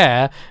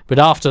Cher, but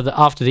after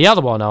the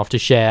other one, after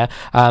Cher,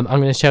 I'm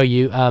going to tell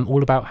you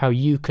all about how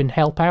you can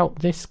help out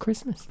this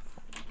Christmas.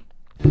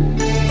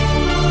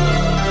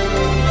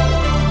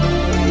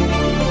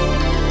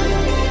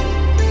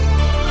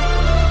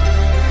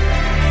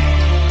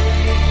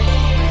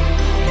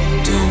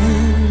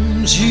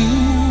 Don't you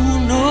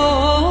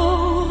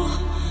know,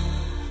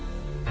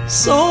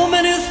 so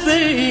many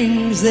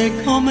things, they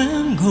come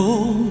and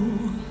go,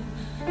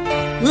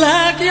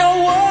 like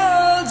your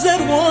words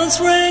that once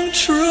rang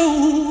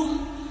true,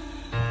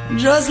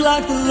 just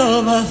like the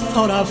love I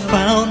thought I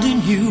found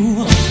in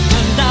you.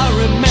 And I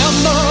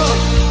remember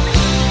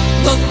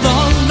the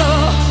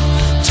thunder,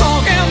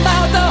 talking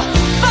about the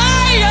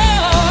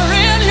fire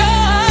in your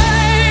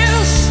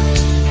eyes,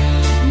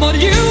 but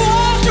you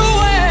walked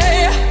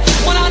away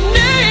when I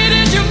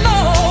needed you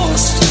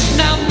most.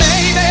 Now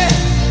baby,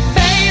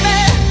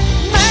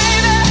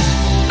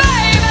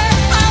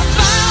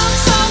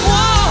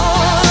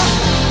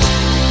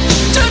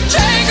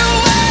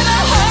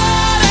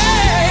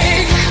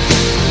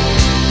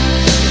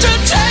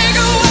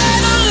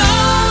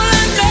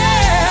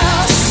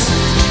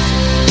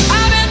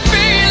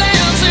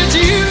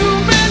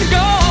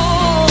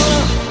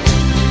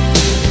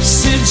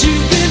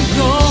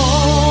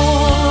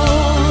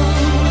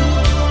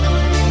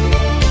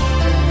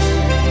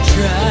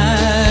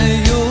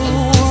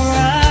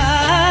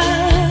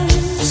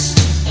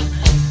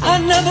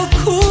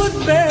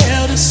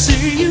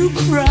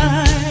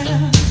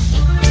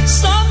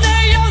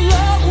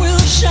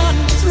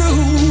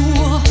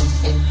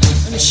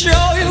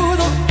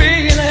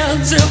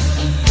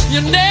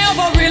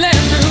 never really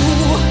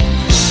knew.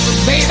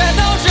 Baby,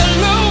 don't you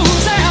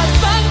lose that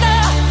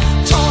thunder,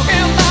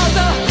 talking about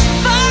the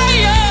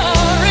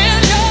fire in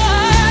your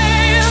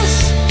eyes.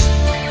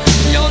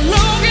 You're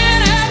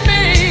looking at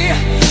me,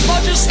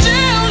 but you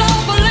still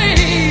don't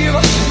believe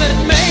that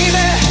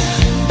maybe,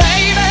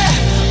 baby,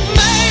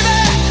 maybe,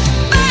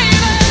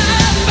 maybe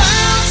I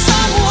found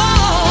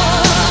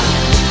someone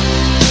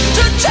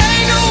to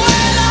take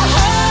away the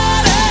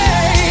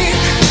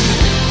heartache,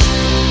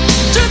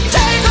 to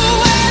take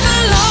away the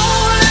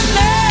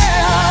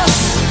loneliness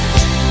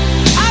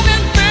I've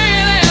been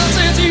feeling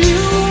since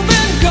you've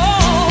been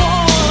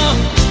gone,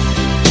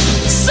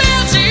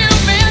 since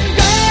you've been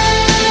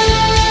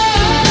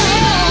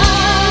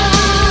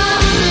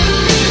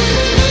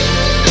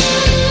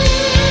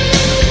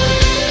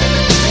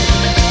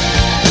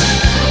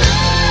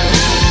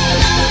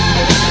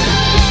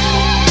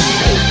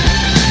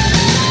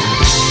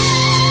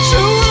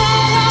too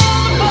long on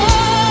the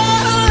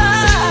borderline,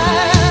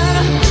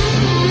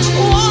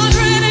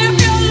 wondering if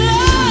your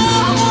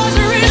love was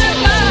really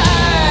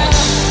mine,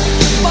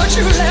 but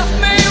you left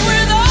me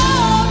with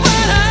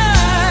open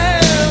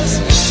eyes.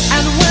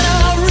 And when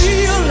I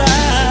realized,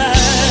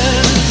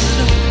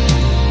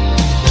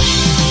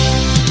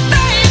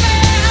 baby,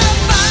 I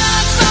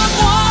found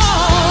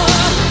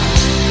someone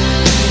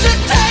to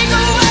take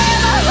away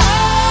the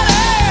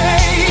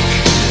heartache,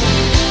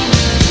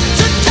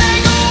 to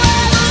take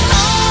away the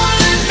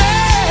loneliness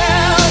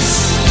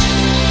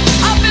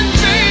I've been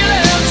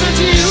feeling since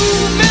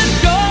you've been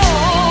gone.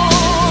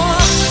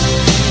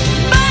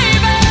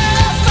 Baby,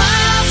 I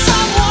found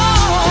someone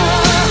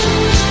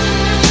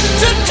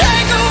to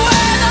take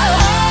away the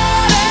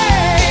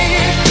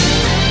heartache,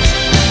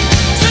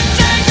 to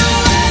take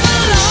away the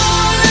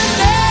loneliness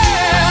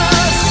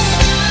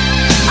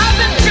I've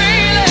been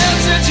feeling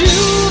since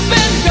you've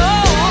been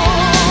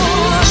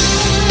gone,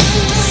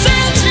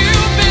 since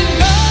you've been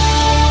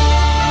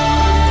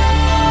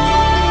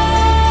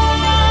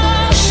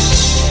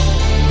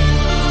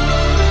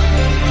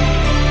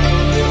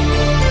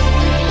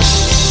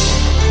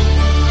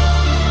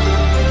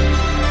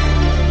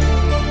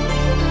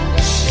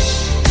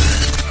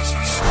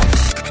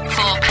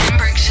For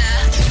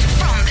Pembrokeshire,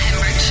 from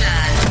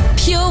Pembrokeshire.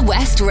 Pure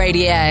West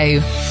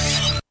Radio.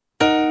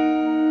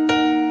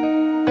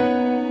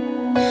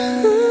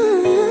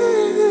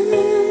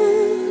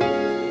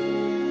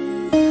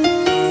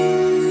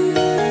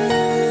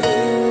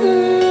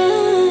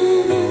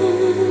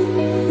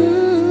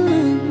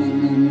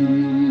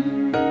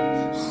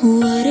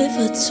 What if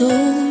I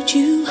told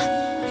you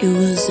it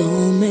was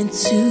all meant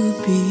to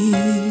be?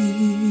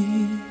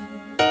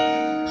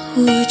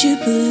 Would you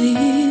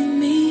believe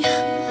me?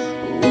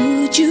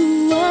 Would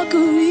you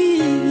agree?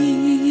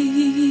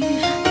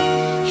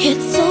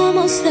 It's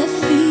almost that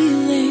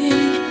feeling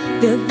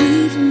that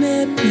we've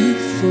met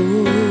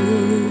before.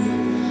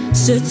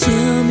 So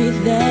tell me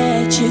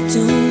that you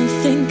don't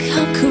think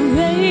I'm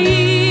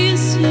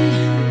crazy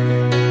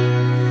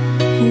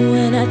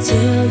when I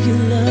tell you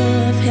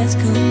love has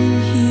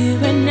come here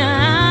and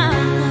now.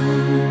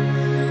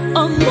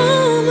 A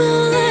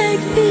moment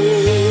like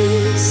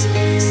this,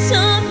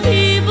 some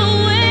people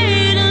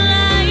wait a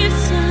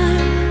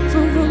lifetime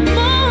for a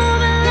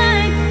moment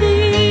like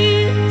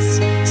this.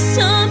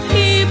 Some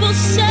people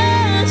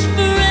search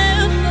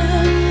forever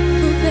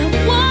for that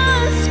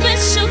one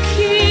special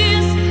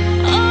kiss.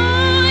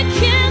 Oh, I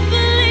can't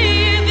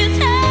believe it's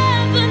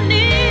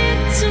happening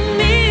to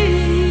me.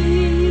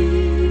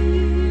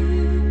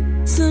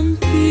 Some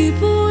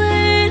people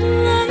wait a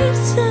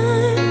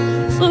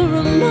lifetime for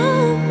a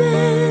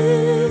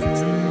moment.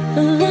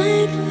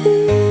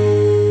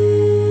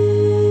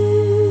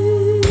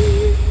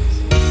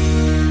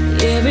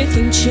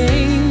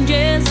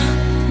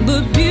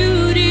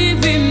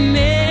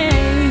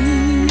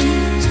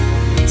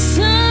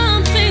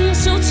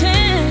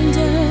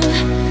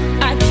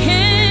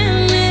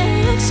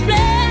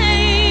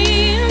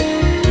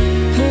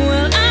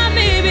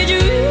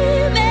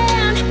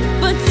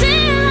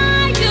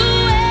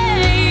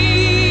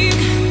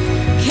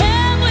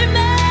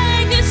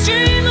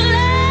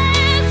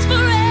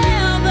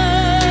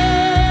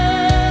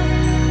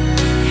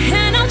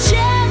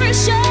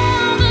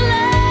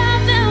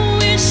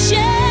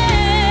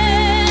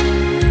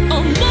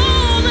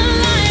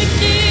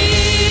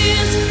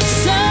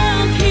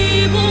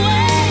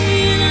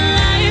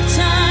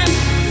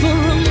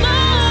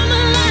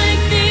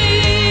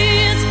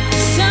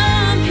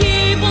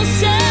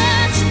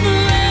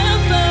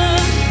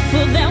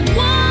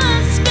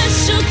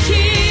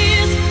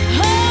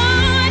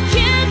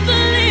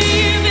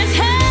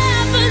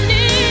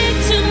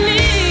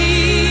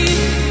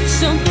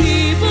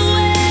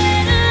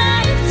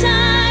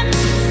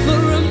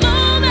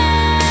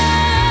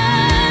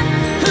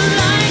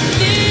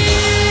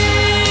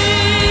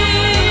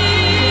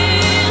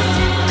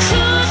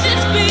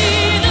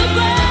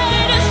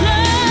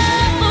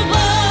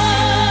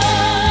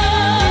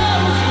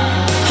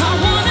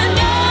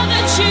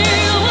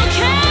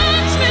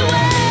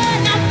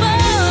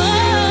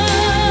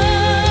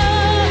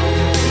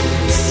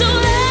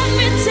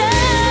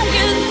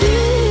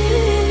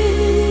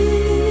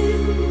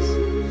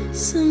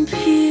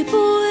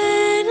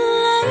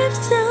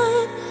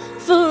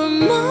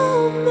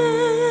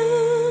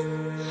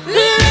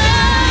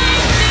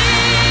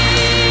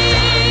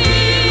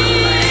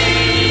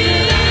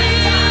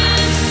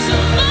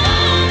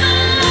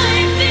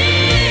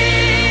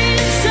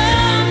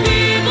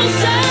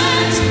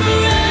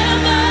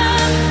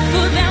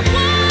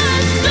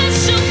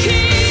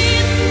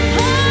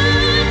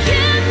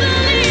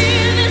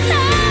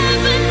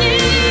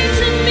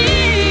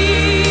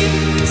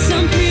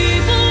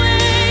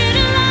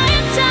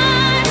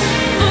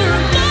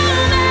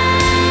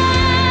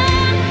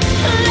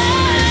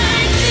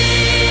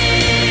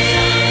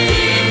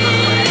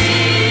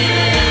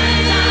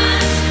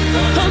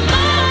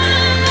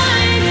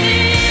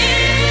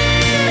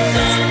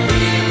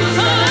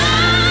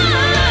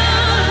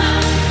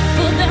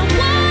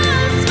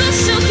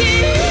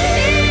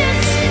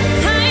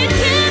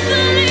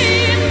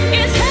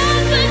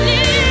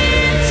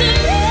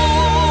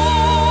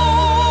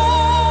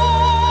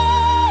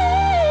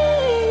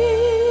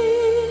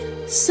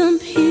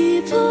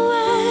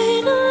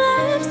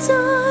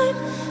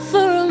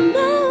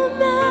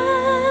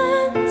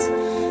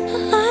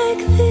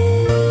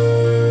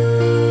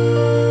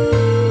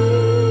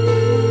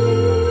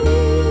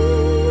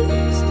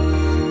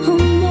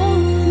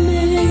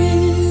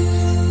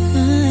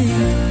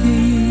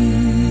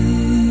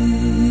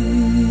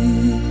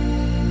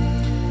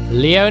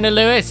 Fiona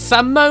Lewis,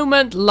 a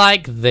moment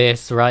like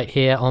this right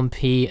here on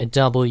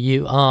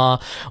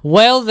PWR.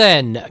 Well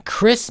then,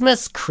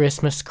 Christmas.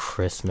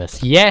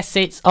 Yes,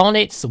 it's on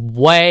its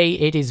way.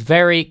 It is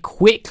very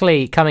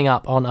quickly coming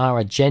up on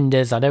our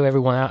agendas. I know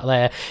everyone out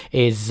there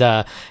is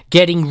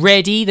getting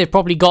ready. They've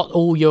probably got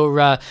all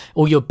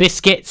your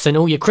biscuits and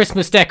all your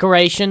Christmas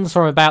decorations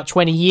from about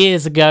 20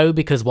 years ago,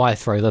 because why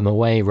throw them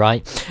away,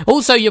 right?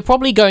 Also, you're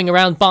probably going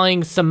around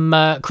buying some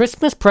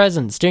Christmas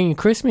presents, doing your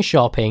Christmas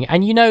shopping,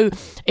 and you know,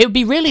 it would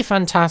be really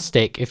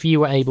fantastic if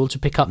you were able to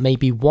pick up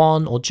maybe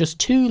one or just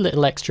two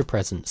little extra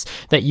presents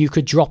that you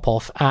could drop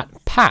off at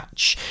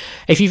Patch.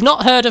 If you've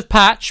not heard of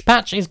Patch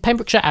is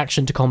Pembrokeshire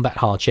Action to Combat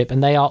Hardship,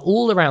 and they are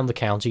all around the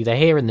county. They're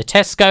here in the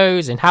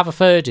Tesco's, in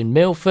Haverford, in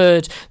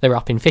Milford, they're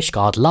up in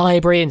Fishguard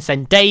Library, in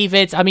St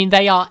David's. I mean,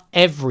 they are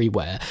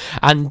everywhere.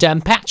 And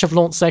Patch have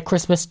launched their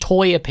Christmas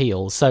toy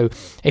appeal, so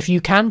if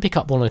you can pick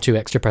up one or two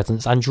extra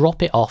presents and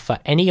drop it off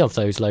at any of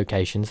those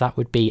locations, that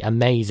would be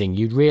amazing.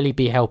 You'd really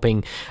be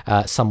helping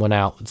someone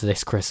out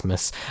this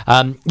Christmas.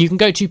 You can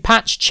go to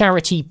Patch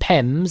Charity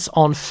Pems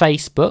on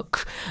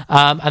Facebook,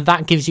 and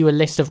that gives you a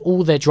list of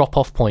all their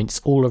drop-off points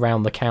all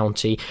around the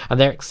county, and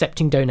they're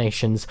accepting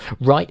donations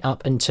right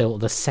up until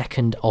the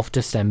 2nd of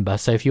December.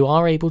 So if you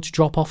are able to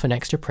drop off an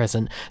extra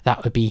present,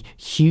 that would be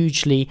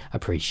hugely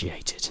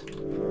appreciated.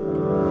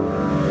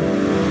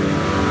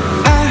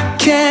 I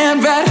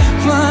can't write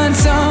one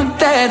song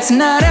that's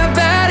not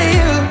about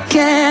you.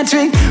 Can't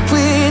drink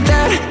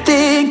without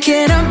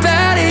thinking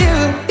about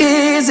you.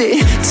 Is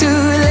it too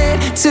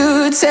late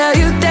to tell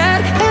you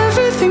that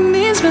everything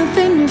means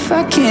nothing if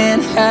I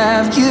can't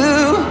have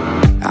you?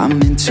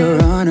 I'm in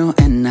Toronto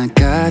and I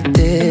got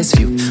this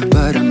view,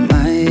 but I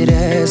might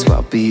as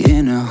well be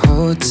in a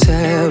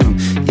hotel room.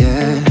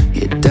 Yeah,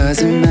 it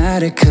doesn't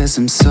matter 'cause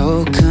I'm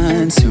so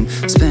consumed,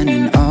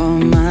 spending all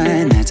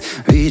my nights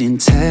reading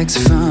texts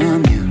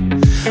from you.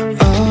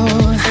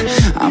 Oh,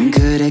 I'm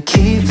good at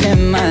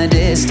keeping my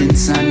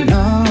distance. I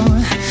know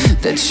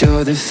that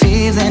you're the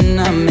feeling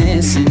I'm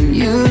missing.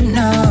 You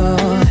know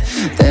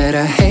that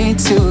I hate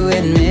to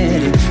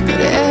admit it, but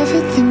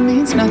everything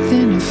means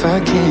nothing if I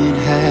can't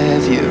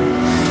have you.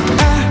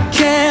 I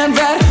can't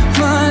write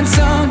one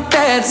song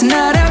that's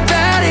not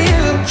about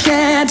you.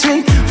 Can't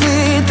drink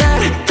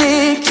without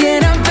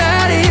thinking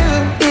about you.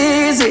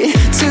 Is it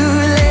too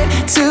late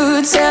to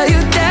tell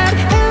you that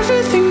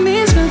everything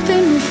means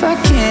nothing if I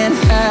can't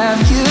have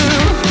you?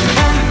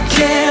 I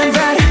can't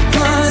write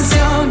one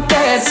song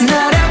that's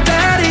not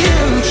about you.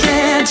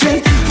 Can't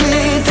drink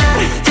without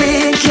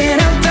thinking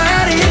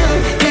about you.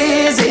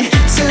 Is it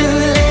too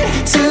late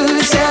to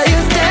tell you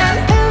that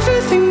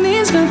everything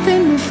means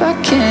nothing if I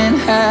can't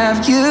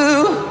have you?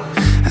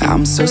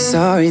 I'm so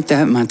sorry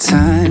that my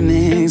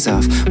timing's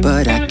off,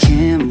 but I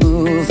can't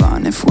move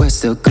on if we're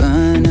still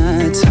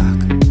gonna talk.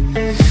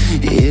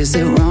 Is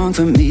it wrong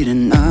for me to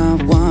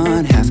not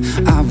want half?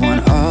 I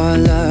want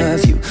all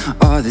of you,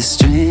 all the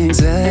strings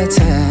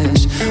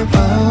attached.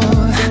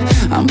 Oh,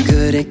 I'm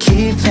good at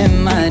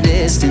keeping my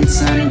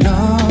distance. I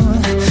know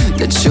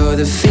that you're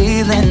the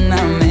feeling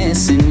I'm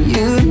missing.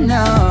 You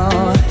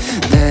know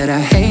that I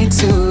hate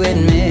to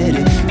admit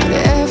it, but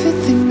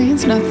everything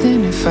means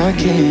nothing if I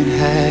can't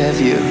have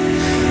you.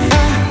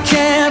 I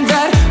can't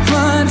write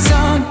one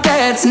song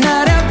that's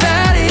not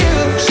about you.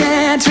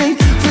 Can't drink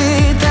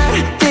without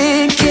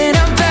thinking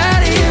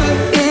about you.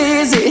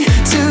 Is it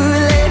too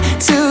late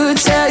to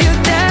tell you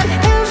that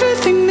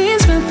everything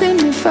means nothing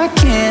if I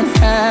can't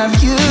have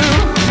you?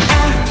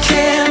 I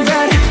can't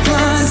write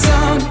one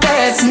song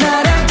that's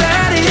not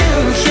about you.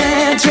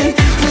 Can't drink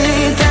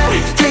without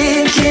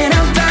thinking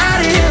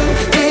about you.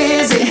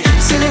 Is it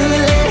too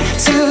late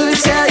to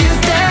tell you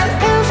that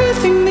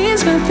everything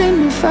means nothing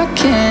if I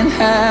can't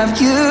have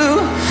you?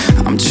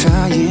 I'm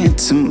trying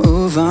to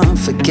move on,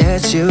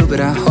 forget you, but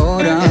I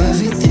hold on.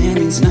 Everything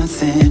means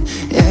nothing,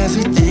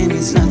 everything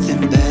means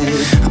nothing,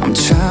 babe. I'm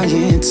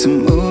trying to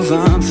move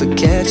on,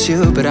 forget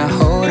you, but I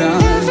hold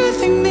on.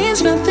 Everything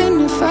means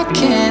nothing if I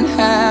can't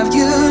have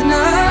you. No,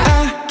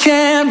 I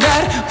can't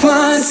write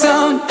one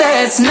song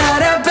that's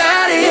not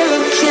about you.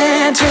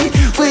 Can't drink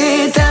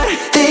without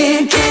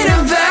thinking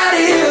about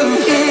you.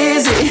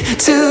 Is it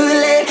too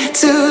late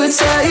to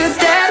tell you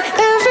that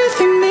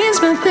everything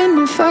means nothing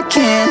if I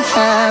can't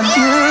have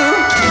you?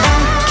 I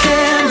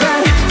can't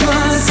write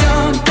one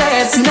song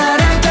that's not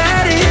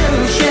about you.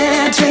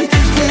 Can't drink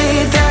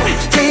without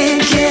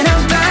thinking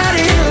about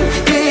you.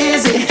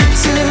 Is it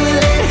too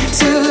late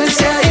to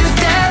tell you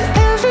that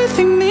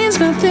everything means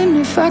nothing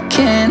if I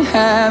can't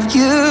have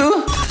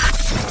you?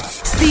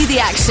 See the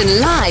action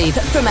live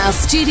from our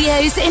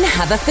studios in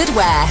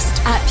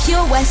Haverfordwest at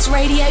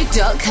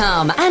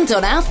purewestradio.com and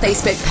on our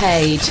Facebook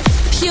page,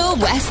 Pure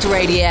West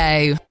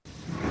Radio.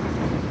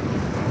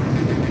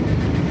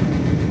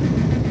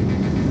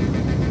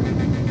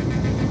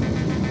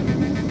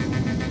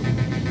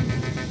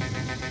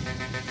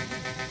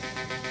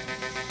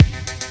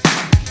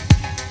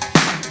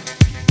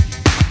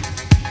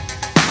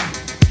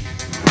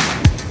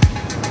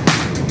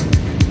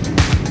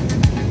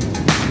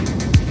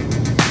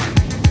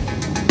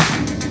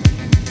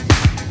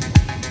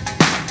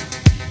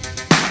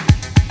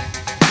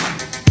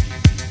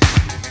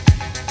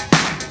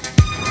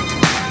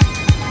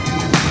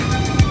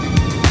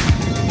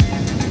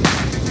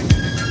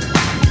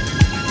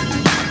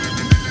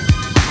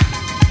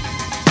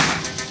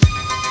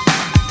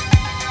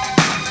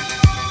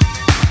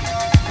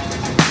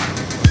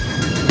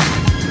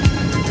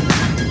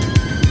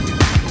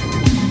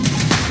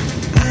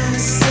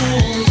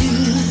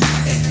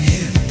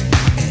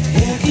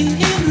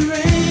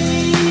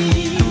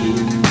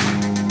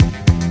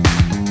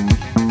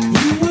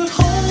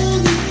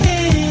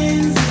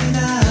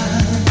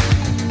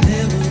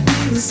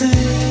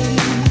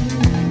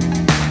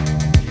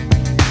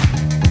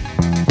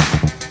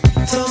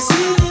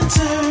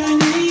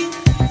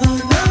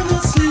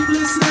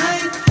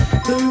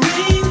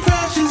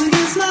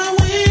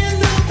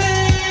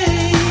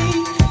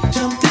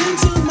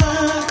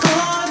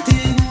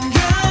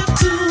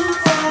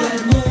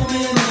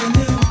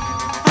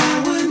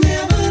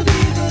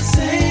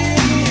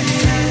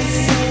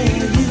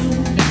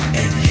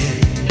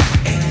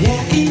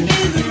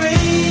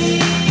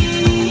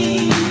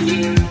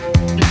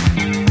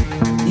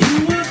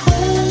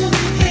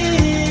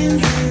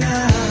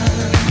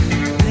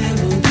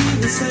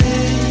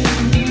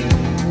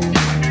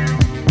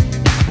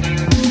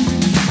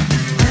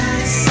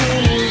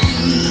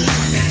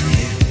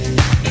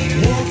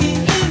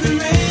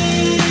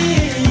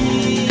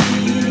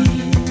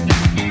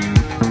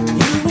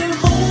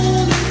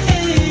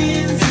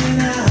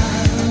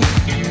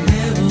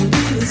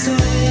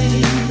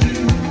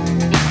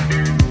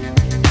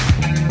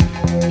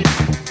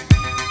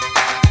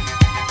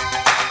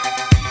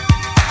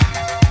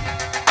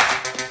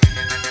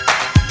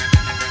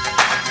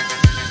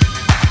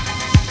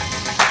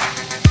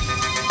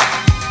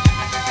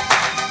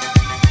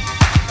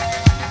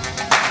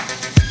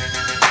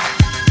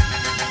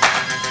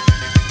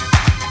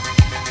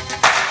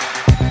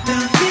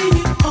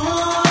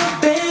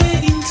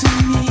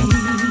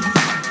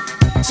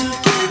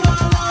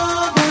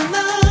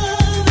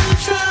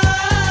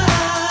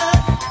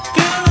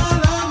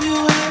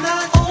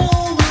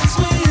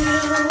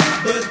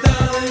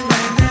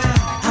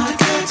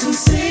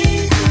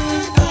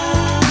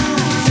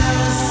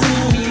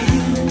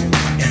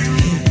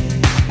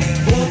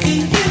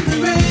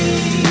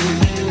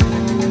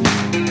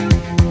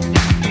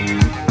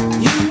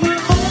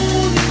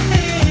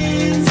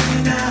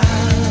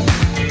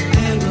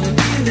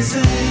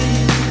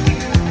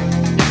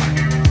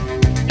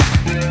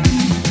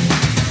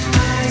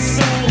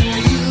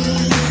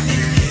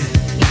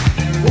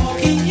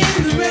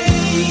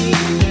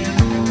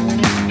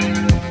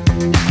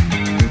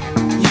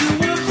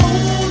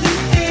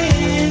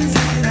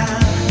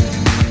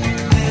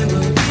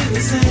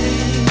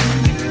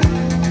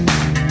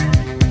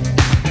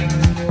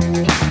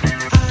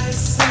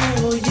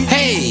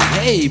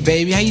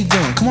 baby. How you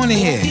doing? Come on in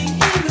here.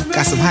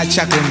 Got some hot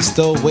chocolate on the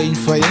stove waiting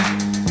for you.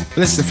 But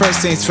listen, first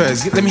things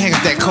first. Let me hang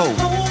up that coat.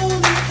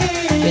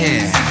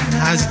 Yeah.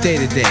 How's your day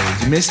today?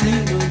 Did you miss me?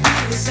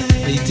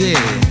 Yeah, you did.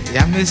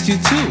 Yeah, I missed you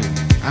too.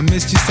 I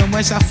missed you so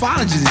much I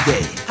followed you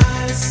today.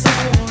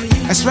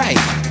 That's right.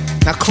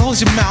 Now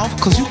close your mouth,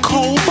 cause you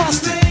cold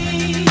busted.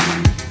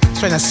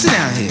 That's right, now sit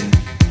down here.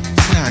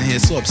 Sit down here,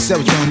 so upset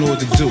with you, don't know what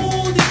to do.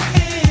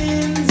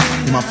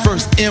 And my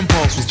first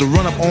impulse was to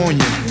run up on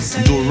you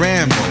and do a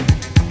Rambo.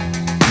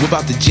 Whip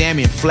out the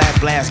jammy and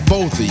flat blast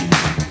both of you.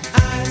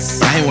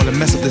 But I ain't wanna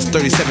mess up this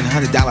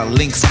 $3,700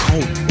 Lynx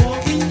coat.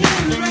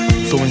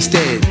 So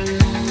instead,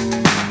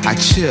 I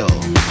chill.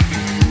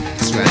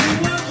 That's right.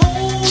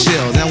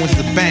 Chill. Then I went to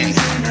the bank,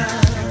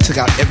 took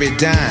out every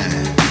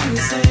dime,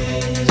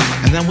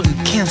 and then I went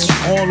and canceled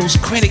all those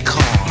credit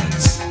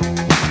cards.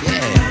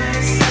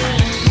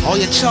 Yeah. All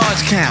your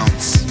charge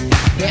counts.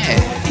 Yeah.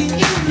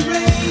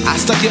 I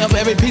stuck you up for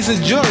every piece of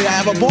jewelry I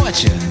ever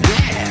bought you.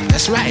 Yeah,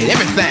 that's right.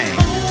 Everything.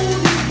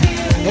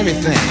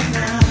 Everything.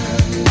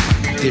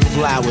 Did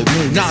fly with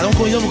me. Nah, don't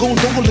go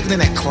looking in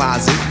that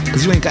closet,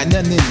 cause you ain't got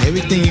nothing in there.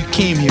 Everything you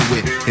came here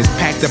with is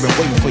packed up and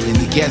waiting for you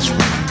in the guest room.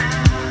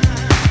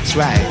 That's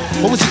right.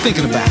 What was you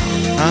thinking about?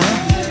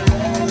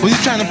 Huh? What you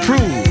trying to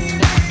prove?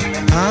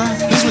 Huh?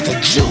 This was the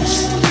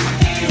juice.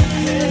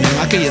 You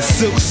know, I gave you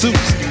silk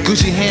suits,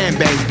 Gucci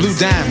handbags, blue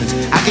diamonds.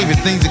 I gave you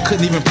things you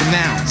couldn't even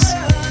pronounce.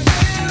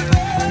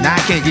 Now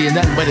I can't give you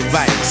nothing but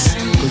advice,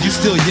 cause you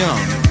still young.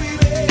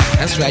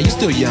 That's right, you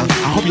still young.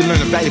 I hope you learn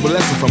a valuable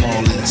lesson from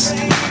all this.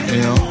 You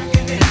know?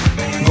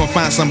 You're gonna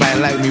find somebody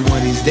like me one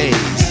of these days.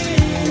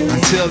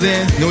 Until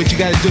then, you know what you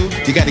gotta do?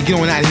 You gotta get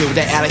on out of here with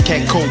that alley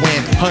cat coat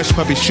wearing, hush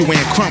puppy shoe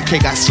wearing, crumb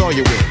cake I saw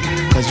you with.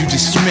 Cause you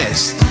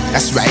dismissed.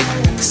 That's right.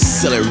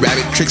 Silly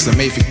rabbit tricks are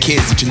made for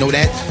kids. Did you know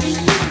that?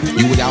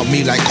 You without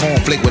me like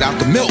cornflake without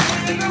the milk.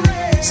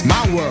 It's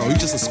my world. You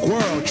just a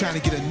squirrel trying to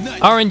get a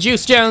nut. Orange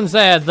Juice Jones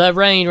there. The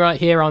Rain right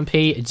here on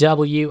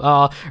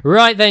PWR.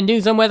 Right then,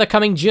 news and weather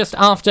coming just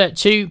after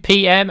 2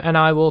 p.m. and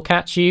I will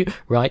catch you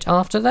right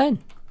after then.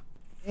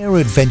 Air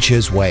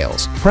Adventures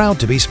Wales, proud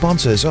to be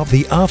sponsors of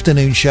the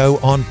afternoon show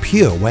on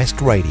Pure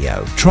West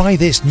Radio. Try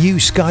this new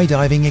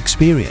skydiving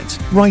experience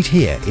right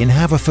here in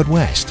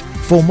Haverfordwest.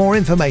 For more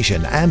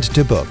information and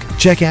to book,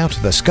 check out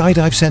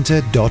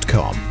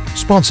theskydivecentre.com.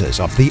 Sponsors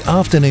of the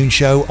afternoon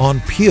show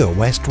on Pure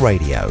West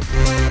Radio.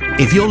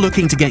 If you're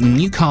looking to get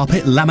new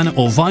carpet, laminate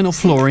or vinyl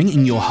flooring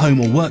in your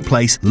home or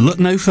workplace, look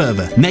no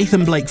further.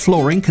 Nathan Blake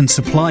Flooring can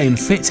supply and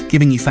fit,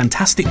 giving you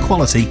fantastic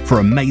quality for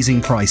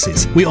amazing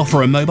prices. We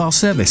offer a mobile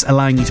service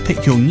allowing you to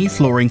pick your new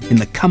flooring in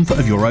the comfort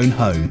of your own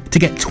home. To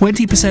get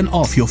 20%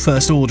 off your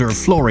first order of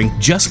flooring,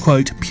 just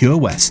quote Pure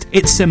West.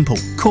 It's simple.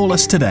 Call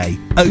us today,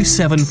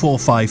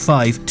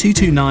 07455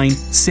 229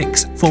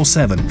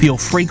 647 for your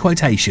free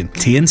quotation.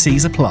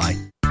 T&Cs apply.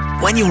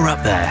 When you're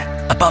up there,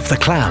 above the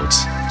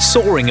clouds,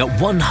 soaring at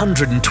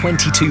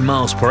 122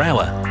 miles per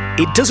hour,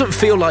 it doesn't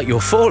feel like you're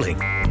falling.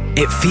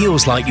 It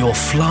feels like you're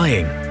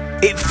flying.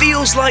 It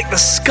feels like the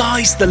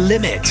sky's the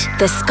limit.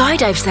 The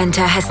Skydive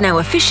Centre has now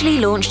officially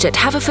launched at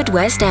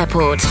Haverfordwest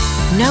Airport.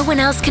 No one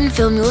else can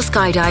film your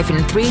skydive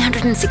in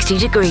 360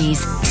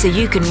 degrees, so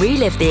you can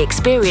relive the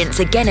experience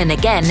again and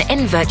again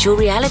in virtual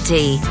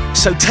reality.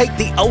 So take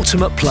the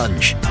ultimate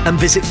plunge and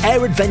visit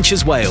Air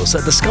Adventures Wales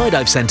at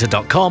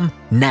theskydivecentre.com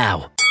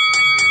now.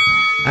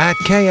 At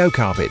KO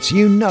Carpets,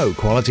 you know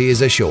quality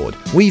is assured.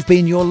 We've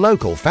been your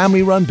local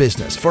family-run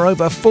business for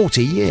over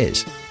 40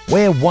 years.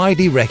 We're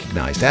widely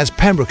recognised as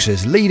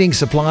Pembrokeshire's leading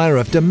supplier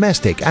of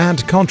domestic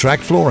and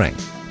contract flooring.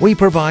 We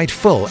provide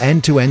full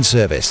end-to-end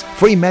service,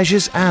 free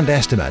measures and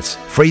estimates,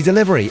 free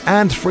delivery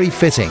and free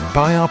fitting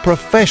by our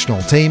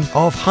professional team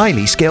of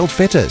highly skilled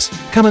fitters.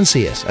 Come and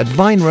see us at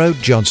Vine Road,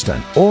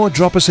 Johnston, or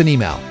drop us an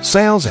email,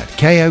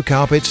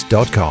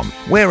 sales@kocarpets.com.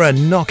 We're a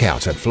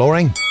knockout at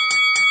flooring.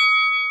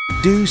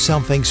 Do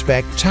something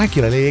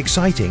spectacularly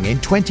exciting in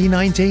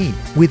 2019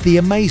 with the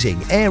amazing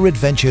Air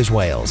Adventures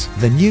Wales,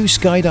 the new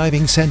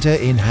skydiving centre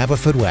in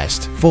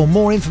Haverfordwest. For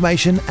more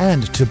information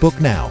and to book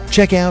now,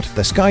 check out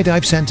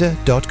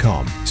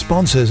theskydivecentre.com.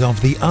 Sponsors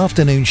of the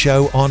afternoon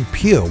show on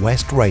Pure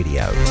West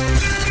Radio.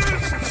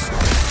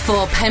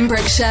 For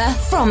Pembrokeshire,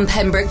 from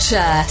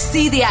Pembrokeshire.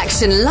 See the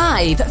action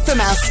live from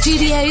our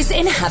studios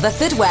in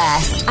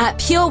Haverfordwest at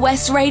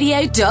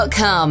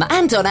purewestradio.com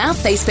and on our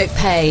Facebook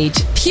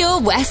page,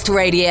 Pure West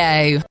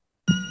Radio.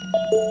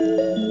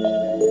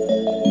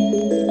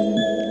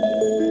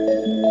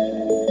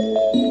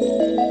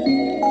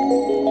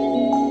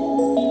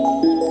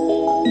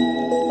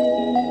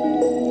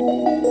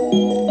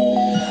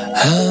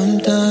 I'm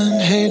done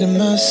hating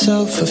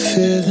myself for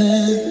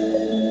feeling.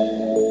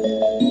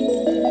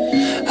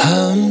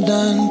 I'm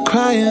done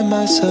crying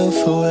myself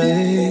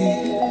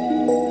away.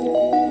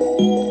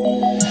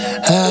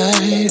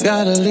 I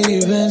gotta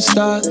leave and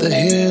start the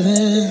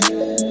healing.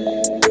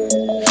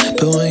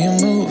 But when you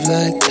move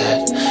like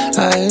that,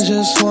 I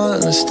just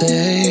wanna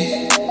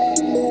stay.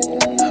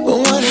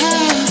 What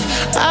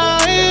have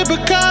I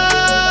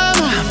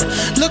become? I'm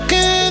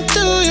looking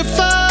through your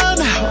phone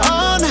now,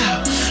 oh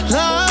now.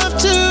 Love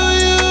to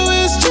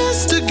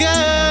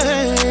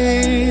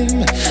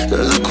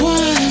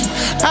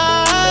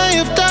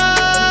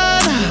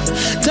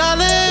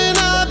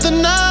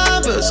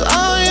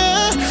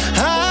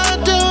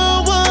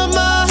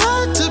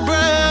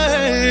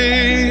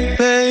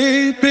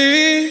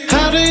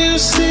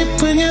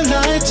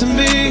to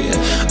me.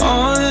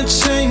 All that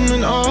shame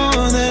and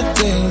all that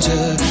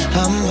danger,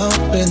 I'm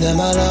hoping that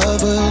my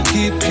love will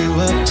keep you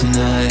up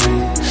tonight.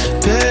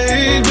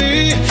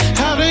 Baby,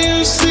 how do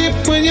you sleep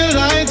when you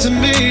lie to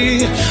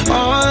me?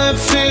 All that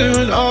fear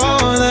and all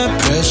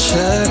that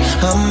pressure,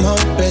 I'm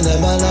hoping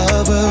that my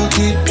love will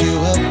keep you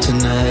up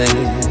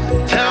tonight.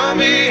 Tell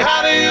me,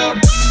 how do you...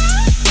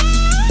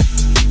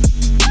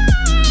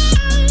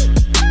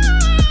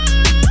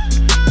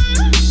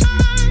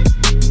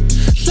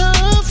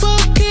 Love will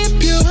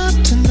keep you up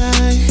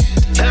tonight.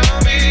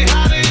 Tell me,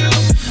 how do you...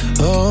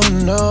 Oh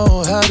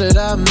no, how did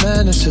I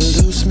manage to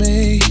lose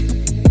me?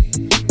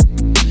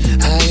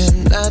 I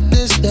am not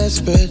this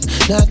desperate,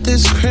 not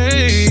this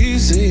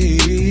crazy.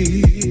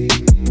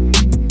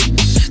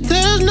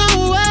 There's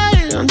no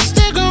way I'm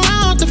sticking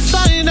around to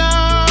find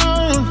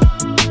out.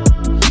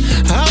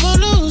 I won't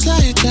lose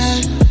like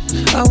that,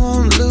 I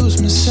won't lose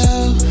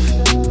myself.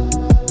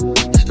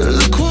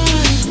 Look what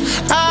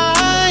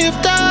I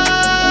have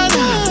done,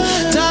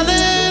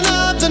 dialing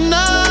up the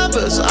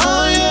numbers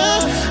on you.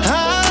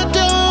 I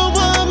don't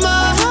want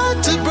my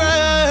heart to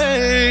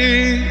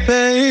break,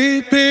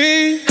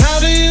 baby. How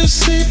do you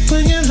sleep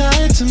when you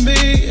lie to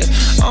me?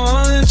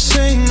 All that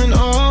shame and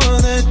all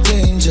that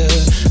danger,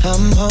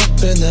 I'm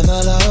hoping that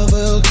my love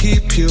will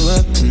keep you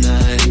up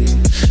tonight.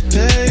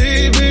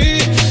 Baby,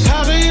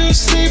 how do you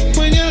sleep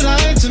when you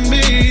lie to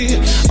me?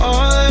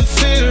 All that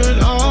fear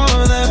and all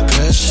that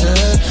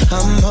pressure,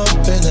 I'm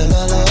hoping that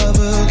my love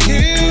will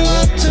keep you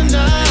up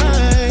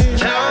tonight.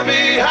 Tell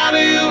me, how do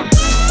you...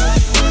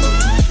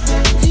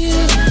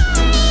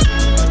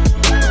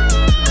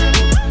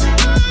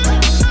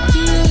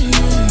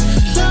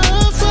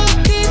 Love will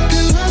keep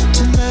you up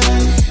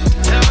tonight.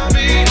 Tell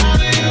me, how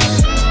do you...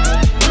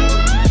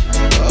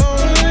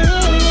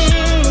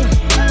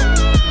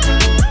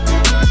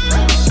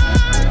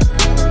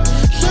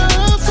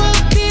 Love will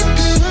keep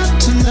you up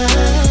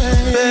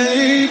tonight.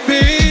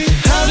 Baby,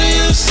 how do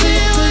you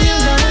sleep when you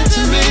lie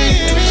to me?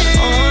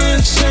 All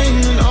that shame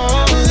and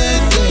all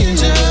that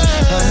danger,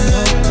 I'm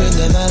hoping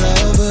that my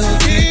love will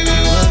keep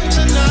you up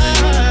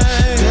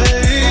tonight.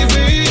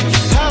 Baby,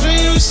 how do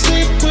you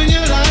sleep when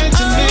you lie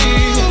to me?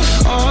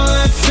 All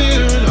that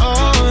fear and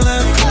all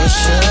that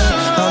pressure,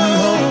 I'm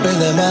hoping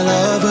that my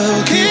love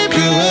will keep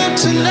you up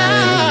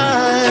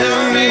tonight.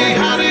 Tell me,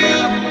 how do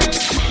you...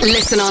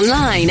 Listen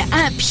online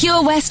at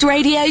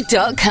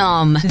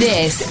purewestradio.com.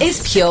 This is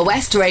Pure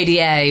West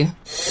Radio.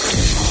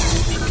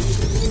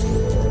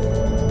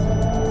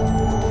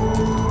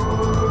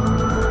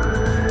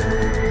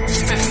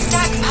 From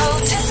Stackpole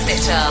to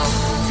Spittal.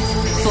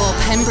 For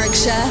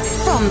Pembrokeshire,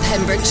 from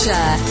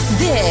Pembrokeshire,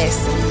 this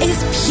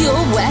is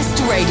Pure West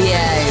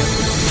Radio.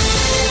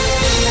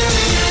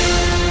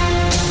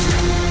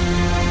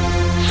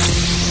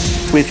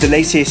 With the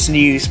latest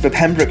news for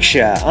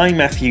Pembrokeshire, I'm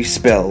Matthew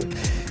Spill.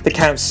 The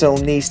council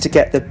needs to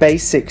get the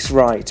basics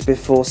right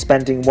before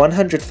spending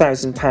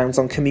 £100,000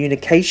 on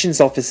communications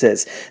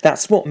officers.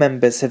 That's what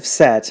members have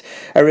said.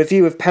 A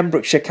review of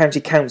Pembrokeshire County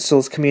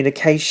Council's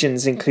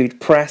communications include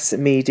press,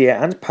 media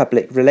and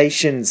public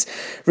relations.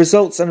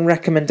 Results and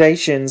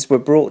recommendations were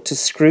brought to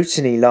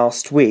scrutiny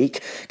last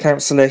week.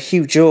 Councillor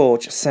Hugh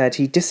George said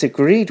he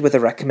disagreed with a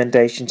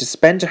recommendation to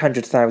spend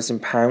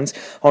 £100,000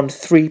 on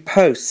 3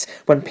 posts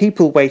when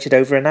people waited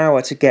over an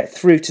hour to get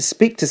through to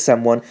speak to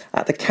someone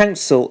at the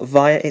council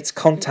via its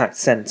contact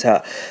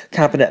centre.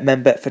 Cabinet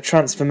member for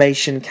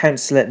Transformation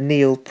Councillor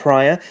Neil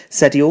Pryor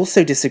said he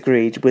also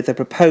disagreed with a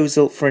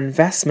proposal for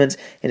investment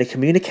in a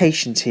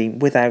communication team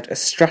without a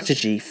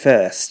strategy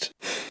first.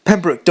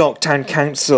 Pembroke Dock Town Council